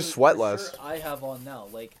 work. like Just the sweat less. shirt I have on now,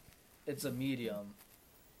 like, it's a medium.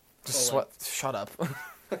 Just so, like- sweat. Shut up.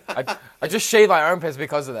 I just shaved my armpits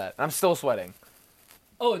because of that. And I'm still sweating.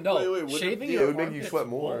 Oh no, Wait, wouldn't shaving it- your it would make you armpits sweat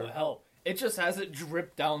more. won't help. It just has it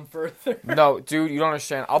drip down further. No, dude, you don't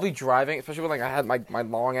understand. I'll be driving, especially when like I had my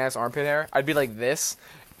long ass armpit hair. I'd be like this,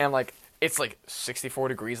 and like it's like 64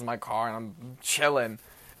 degrees in my car, and I'm chilling,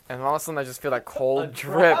 and all of a sudden I just feel that cold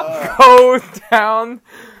drip go down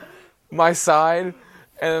my side,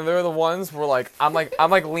 and they're the ones where like I'm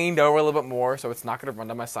like leaned over a little bit more, so it's not gonna run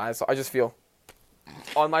down my side. So I just feel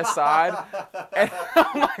on my side, and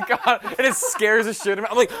oh my god, and it scares the shit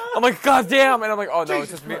out of me. I'm like, god damn, and I'm like, oh no,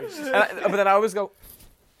 it's just me. But then I always go,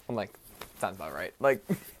 I'm like, sounds about right. Like,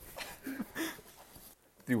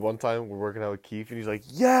 Dude, one time we're working out with Keith, and he's like,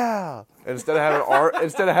 "Yeah." And instead of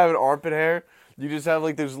having armpit hair, you just have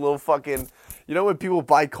like those little fucking, you know when people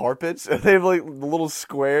buy carpets and they have like the little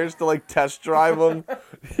squares to like test drive them.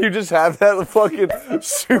 You just have that fucking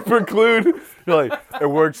super glued. You're like, it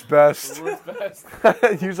works best. You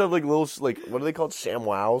just have like little like what are they called?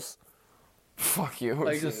 ShamWows. fuck you.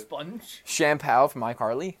 Like a sponge. Shampoo from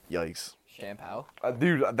iCarly. Yikes, Shampoo.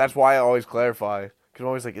 dude. That's why I always clarify. Cause I'm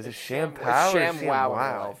always like, is it shampoo or ShamWow.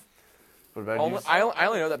 ShamWow? What about you? I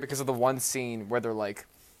only know that because of the one scene where they're like,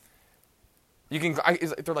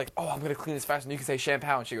 they're like, oh, I'm gonna clean this fast, and you can say shampoo,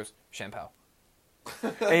 and she goes, shampoo.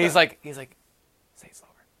 And he's like, say it slower.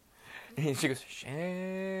 And she goes,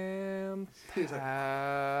 shampoo.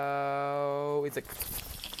 It's like,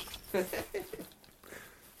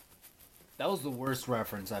 That was the worst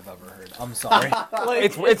reference I've ever heard. I'm sorry.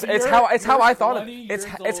 Like, it's how I thought of 20 it. It's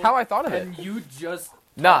years how I old thought of it. And you just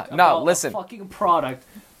Nah, talked about listen. a fucking product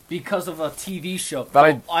because of a TV show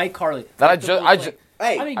That called iCarly.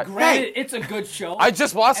 Hey, I mean, granted, it's a good show. I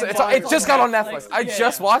just watched it. It just got on Netflix. I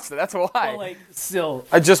just watched it. That's why. But like, still,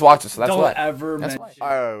 I just watched it, so that's don't why. ever That's mention.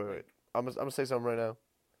 why. All right, wait. I'm gonna say something right now.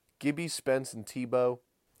 Gibby, Spence, and Tebow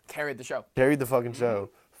Carried the show. carried the fucking show.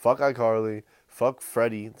 Fuck iCarly. Fuck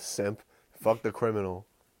Freddie, the simp. Fuck the criminal.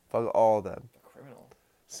 Fuck all of them. Criminal.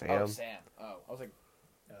 Sam. Sam. Oh, I was like,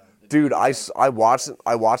 Dude, I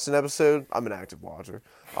watched an episode. I'm an active watcher.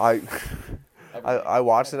 I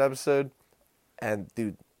watched an episode, and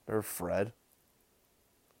dude, her Fred,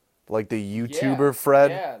 like the YouTuber Fred,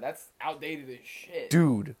 Yeah, that's outdated as shit.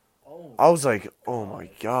 dude. Oh, I was like, oh my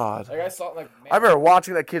god. Like I saw, like, I remember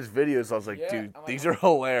watching that kid's videos. I was like, Yeah, dude, I'm like, these are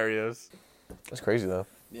hilarious. That's crazy though,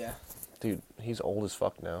 yeah, dude. He's old as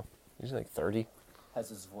fuck now. He's like 30. has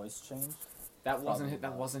his voice changed? that Probably that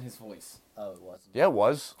not. wasn't his voice. Oh, it wasn't. Yeah, it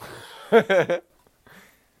was.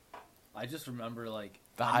 I just remember like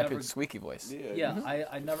The I high never- pitched squeaky voice. Yeah,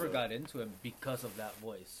 I never got into him because of that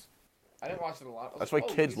voice. I didn't watch it a lot. That's why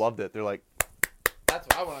kids loved it. They're like, That's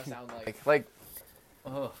what I want to sound like. Like,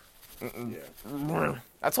 Oh,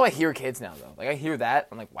 that's why I hear kids now though. Like I hear that,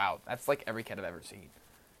 I'm like, wow, that's like every kid I've ever seen,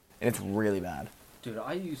 and it's really bad. dude,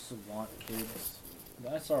 I used to want kids.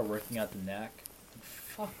 When I started working at the NAC,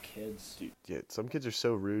 fuck kids. dude, yeah, some kids are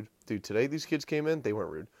so rude. Dude, today these kids came in. They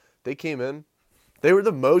weren't rude. They came in. They were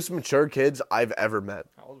the most mature kids I've ever met.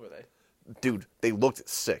 How old were they? Dude, they looked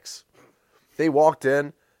 6. They walked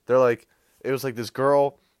in. They're like, it was like this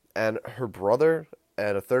girl and her brother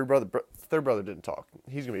and a third brother. Third brother didn't talk.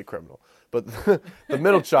 He's gonna be a criminal. But the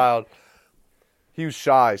middle child, he was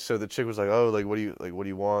shy. So the chick was like, "Oh, like what do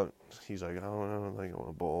you want?" He's like, "I don't know, like I want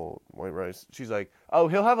a bowl, white rice." She's like, "Oh,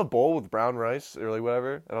 he'll have a bowl with brown rice or like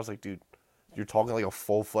whatever." And I was like, "Dude, you're talking like a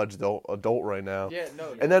full-fledged adult right now." Yeah,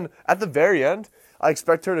 no. And then at the very end, I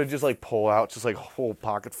expect her to just like pull out just like a whole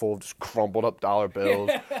pocket full of just crumpled up dollar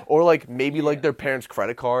bills, or like maybe like their parents'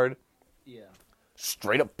 credit card. Yeah.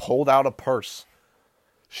 Straight up pulled out a purse.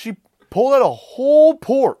 She pulled out a whole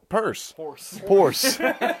purse. Horse.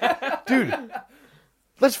 Dude,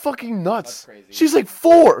 that's fucking nuts. That's crazy. She's like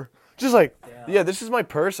 4. Just like, Damn. yeah, this is my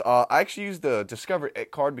purse. I actually used the Discover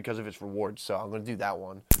It card because of its rewards, so I'm going to do that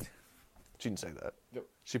one. She didn't say that. Yep.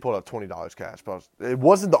 She pulled out $20 cash, but it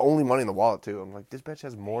wasn't the only money in the wallet, too. I'm like, this bitch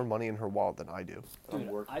has more money in her wallet than I do.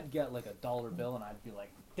 Dude, I'd get like a dollar bill and I'd be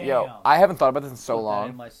like, damn. Yo, I haven't thought about this in so Put that long.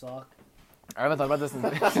 in my sock. I haven't thought about this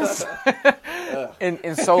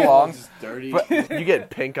in so long. Just dirty. But you get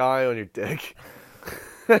pink eye on your dick.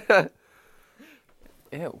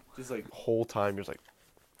 Ew. Just like, whole time, you're like,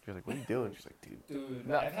 what are you doing? She's like, dude, Dude,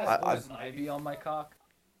 No, I've had I- poison ivy on my cock.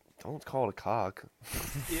 don't call it a cock.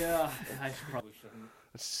 Yeah, I probably shouldn't.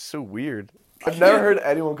 It's so weird. I've never heard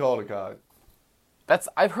anyone call it a cock.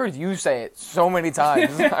 I've heard you say it so many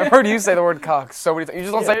times. I've heard you say the word cock so many times. You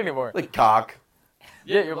just don't say it anymore. Like, cock.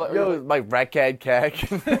 Yeah, you're like, Yo, my ratcad cack.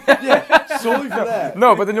 Solely for that.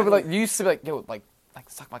 no, but then you'll be like, you used to be like, yo, like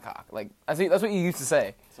suck my cock. Like, that's what you used to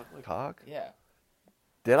say. Suck my cock? Yeah.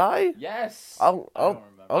 Did I? Yes. I don't remember.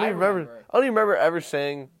 even I remember. remember. I don't even remember ever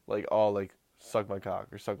saying like, "Oh, like suck my cock"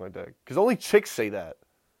 or "suck my dick," because only chicks say that.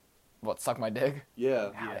 What, suck my dick? Yeah.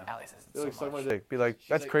 Yeah. Allie says it They're so like, "Suck my much. dick." Be like,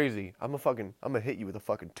 "That's like- crazy. I'm gonna hit you with a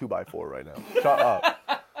fucking 2x4 right now. Shut up."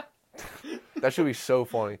 That should be so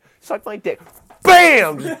funny. Suck my dick.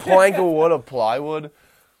 Bam! Just plank of wood of plywood.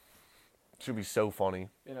 Should be so funny.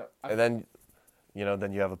 You know, And then,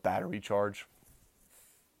 then you have a battery charge.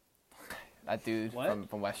 that dude What?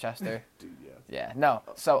 from Westchester. Dude, yeah. Yeah, no.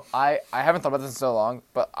 So I haven't thought about this in so long,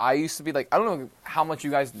 but I used to be like, I don't know how much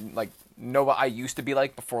you guys like know what I used to be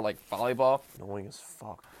like before like volleyball. Annoying as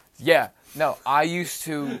fuck. Yeah, no, I used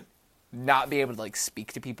to not be able to like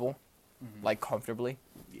speak to people like comfortably.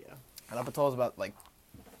 Yeah. And up until I was about like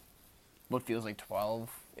what feels like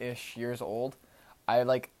 12-ish years old, I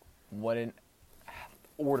like wouldn't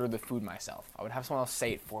order the food myself. I would have someone else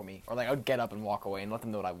say it for me, or like I would get up and walk away and let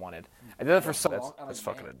them know what I wanted. I did that for so long. I'm That's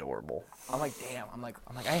like, fucking "Man." adorable. I'm like, damn. I'm like,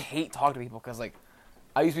 I hate talking to people because like,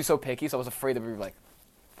 I used to be so picky, so I was afraid to be like,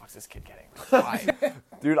 what's this kid getting? Why?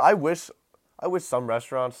 Dude, I wish some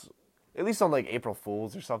restaurants, at least on like April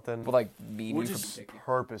Fools or something, But like, me, would you just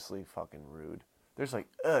purposely fucking rude. There's like,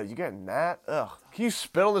 you getting that? Ugh. Can you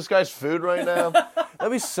spit on this guy's food right now?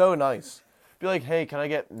 That'd be so nice. Be like, hey, can I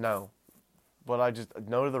get no? But I just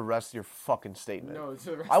no to the rest of your fucking statement.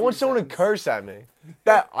 I want someone to curse at me.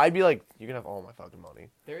 That I'd be like, you can have all my fucking money.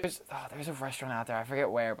 there's a restaurant out there. I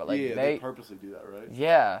forget where, but like yeah, they purposely do that, right?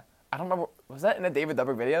 yeah. I don't remember. Was that in a David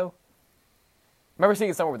Dobrik video? I remember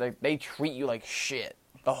seeing it somewhere where they treat you like shit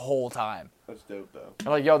the whole time. That's dope, though.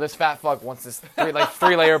 I'm like, yo, this fat fuck wants this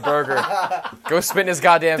 3-layer burger. Go spit in his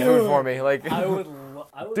goddamn food for me. Like, I would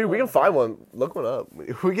Dude, we can love find that. one. Look one up.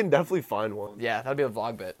 We can definitely find one. yeah, that'd be a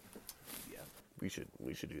vlog bit. We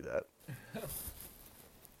should do that.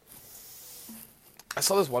 I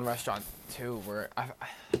saw this one restaurant too where I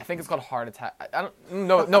think it's called Heart Attack. I don't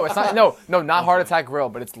no it's not no not Heart Attack Grill,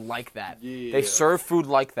 but it's like that. Yeah. They serve food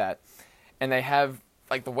like that, and they have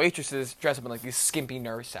like the waitresses dress up in like these skimpy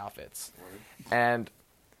nurse outfits, and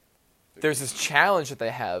there's this challenge that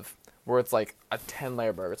they have where it's like a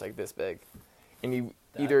 10-layer burger. It's like this big, and you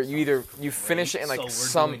finish it in like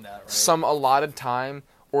So we're doing that, right? some allotted time,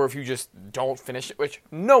 or if you just don't finish it, which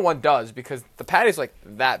no one does because the patty's like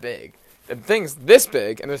that big. The thing's this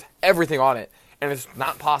big, and there's everything on it, and it's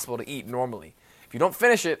not possible to eat normally. If you don't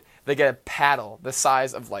finish it, they get a paddle the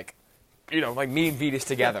size of like me and Vetus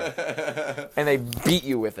together, and they beat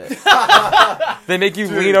you with it. They make you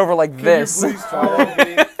lean over like this.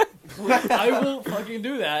 I will fucking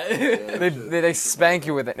do that. They spank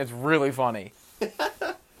you with it, and it's really funny.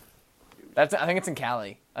 I think it's in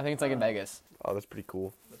Cali. I think it's like in Vegas. Oh, that's pretty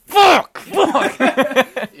cool. Fuck!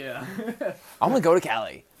 Yeah. I'm gonna go to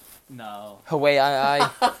Cali. No. Hawaii,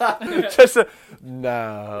 Just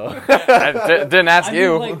no. I didn't ask I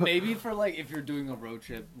you. mean, like maybe for like if you're doing a road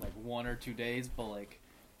trip, like 1 or 2 days, but like.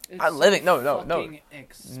 It's I'm living- no. fucking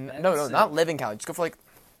expensive. No, not live in Cali. Just go for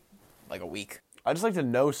like a week. I just like to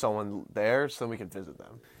know someone there so we can visit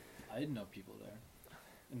them. I didn't know people there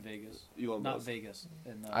in Vegas. Elon Not Musk. Vegas.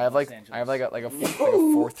 In, I have Los like Angeles. a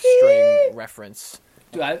fourth string reference.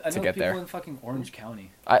 Dude, I know to get people there. in fucking Orange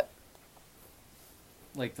County.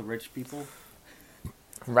 Like the rich people.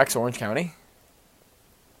 Rex, Orange County.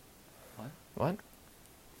 What?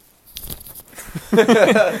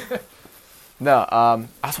 No, I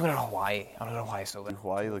also went to Hawaii. I don't know Hawaii so bad.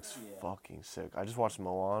 Hawaii looks fucking sick. I just watched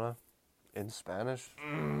Moana in Spanish.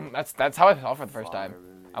 That's how I saw it for the first time.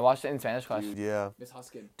 I watched it in Spanish class. Yeah. Miss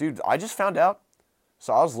Huskin. Dude, I just found out.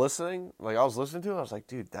 So I was listening to it. I was like,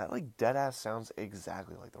 dude, that like dead ass sounds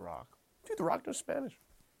exactly like The Rock. Dude, The Rock knows Spanish.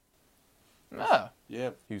 Ah.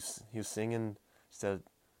 Yeah. He was singing. Said,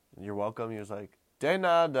 "You're welcome." He was like, "Da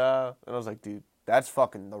da da," and I was like, "Dude, that's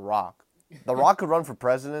fucking The Rock. The Rock could run for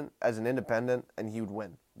president as an independent, and he would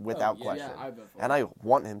win without question. I bet for And I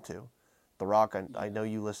want him to. The Rock, I know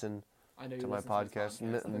you listen I know to you my listen to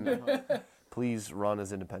this podcast. Please run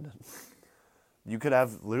as independent. You could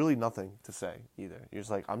have literally nothing to say either. You're just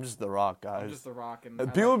like, I'm just The Rock, guys. I'm just The Rock. And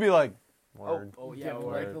And people would be like, word. Oh, Yeah, yeah, well,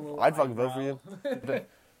 word. like the little I'd fucking vote for eyebrow.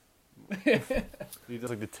 you. He does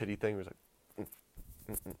like the titty thing where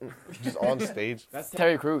he's like, just on stage. That's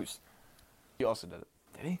Terry Crews. He also did it.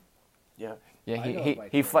 Did he? Yeah. Yeah, I know he about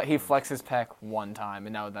he Terry he flexed his pec one time,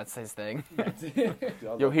 and now that's his thing. Dude, I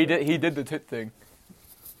Yo, love he that. did the tit thing.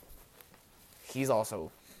 He's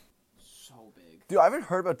also so big Dude, I haven't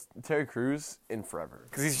heard about Terry Crews in forever.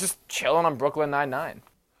 because he's just chilling on Brooklyn Nine-Nine.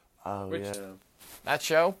 Oh, Which- yeah. That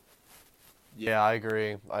show, Yeah, I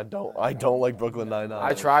agree. I don't like Brooklyn Nine-Nine.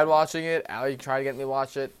 I tried watching it. Ali tried to get me to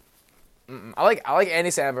watch it. I like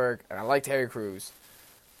Andy Samberg and I like Terry Crews,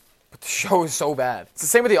 but the show is so bad. It's the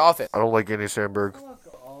same with The Office. I don't like Andy Samberg.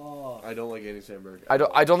 Oh, I don't like Andy Samberg. I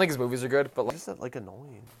don't think his movies are good, but like Just like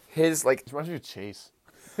annoying. his like. He reminds me of Chase.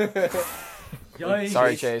 yikes.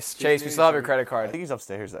 Sorry, Chase. Chase, we still have your credit I card. think he's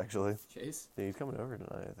upstairs actually. Chase? Yeah, he's coming over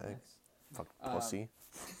tonight, I think. Fuck pussy.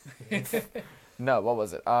 No, what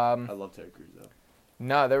was it? I love Terry Crews though.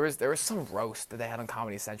 No, there was some roast that they had on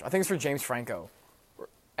Comedy Central. I think it's for James Franco,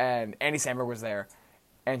 and Andy Samberg was there,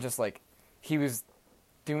 and just like he was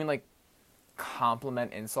doing like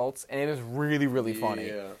compliment insults, and it was really funny.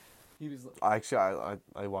 Yeah. He was. Actually,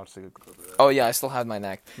 I watched a good clip of that. Oh yeah, I still had my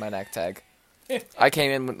neck tag. I came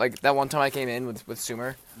in with, like that one time I came in with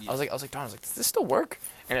Sumer. I was like Don, does this still work?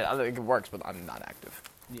 And I think it works, but I'm not active,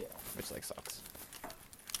 Yeah. which like sucks.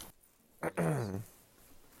 An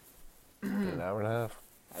hour and a half.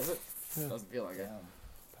 Does it? Doesn't feel like it.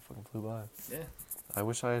 That fucking flew by. Yeah. I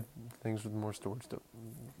wish I had things with more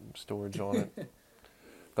storage on it.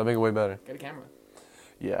 That'd make it way better. Get a camera.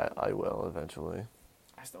 Yeah, I will eventually.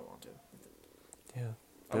 I still want to. Yeah.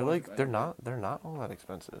 I They're want like to- they're not all that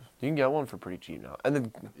expensive. You can get one for pretty cheap now. And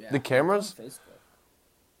then Yeah. the cameras. Facebook.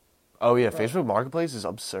 Oh yeah, Right. Facebook Marketplace is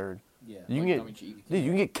absurd. Yeah. You can Like, get dummy cheap. dude, you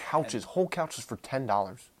can get couches, whole couches for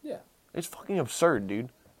 $10. Yeah. It's fucking absurd, dude.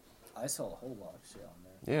 I saw a whole lot of shit on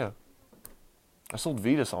there. Yeah. I sold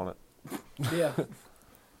Vetus on it. Yeah.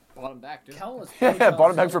 Bought him back, dude. Countless. Yeah,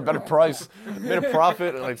 bought it back for a better price. Made a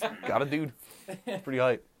profit and like got a dude. It's pretty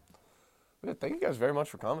hype. Yeah, thank you guys very much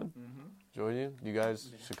for coming. Enjoyed you. You guys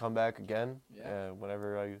should come back again. Yeah.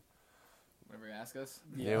 Whenever Whenever you ask us.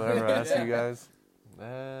 whenever I ask you guys.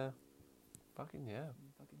 Fucking yeah.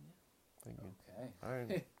 Thank you. Okay. All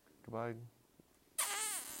right. Goodbye.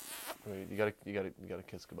 Wait, you gotta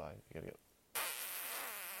kiss goodbye. You gotta go.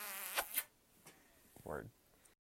 Word.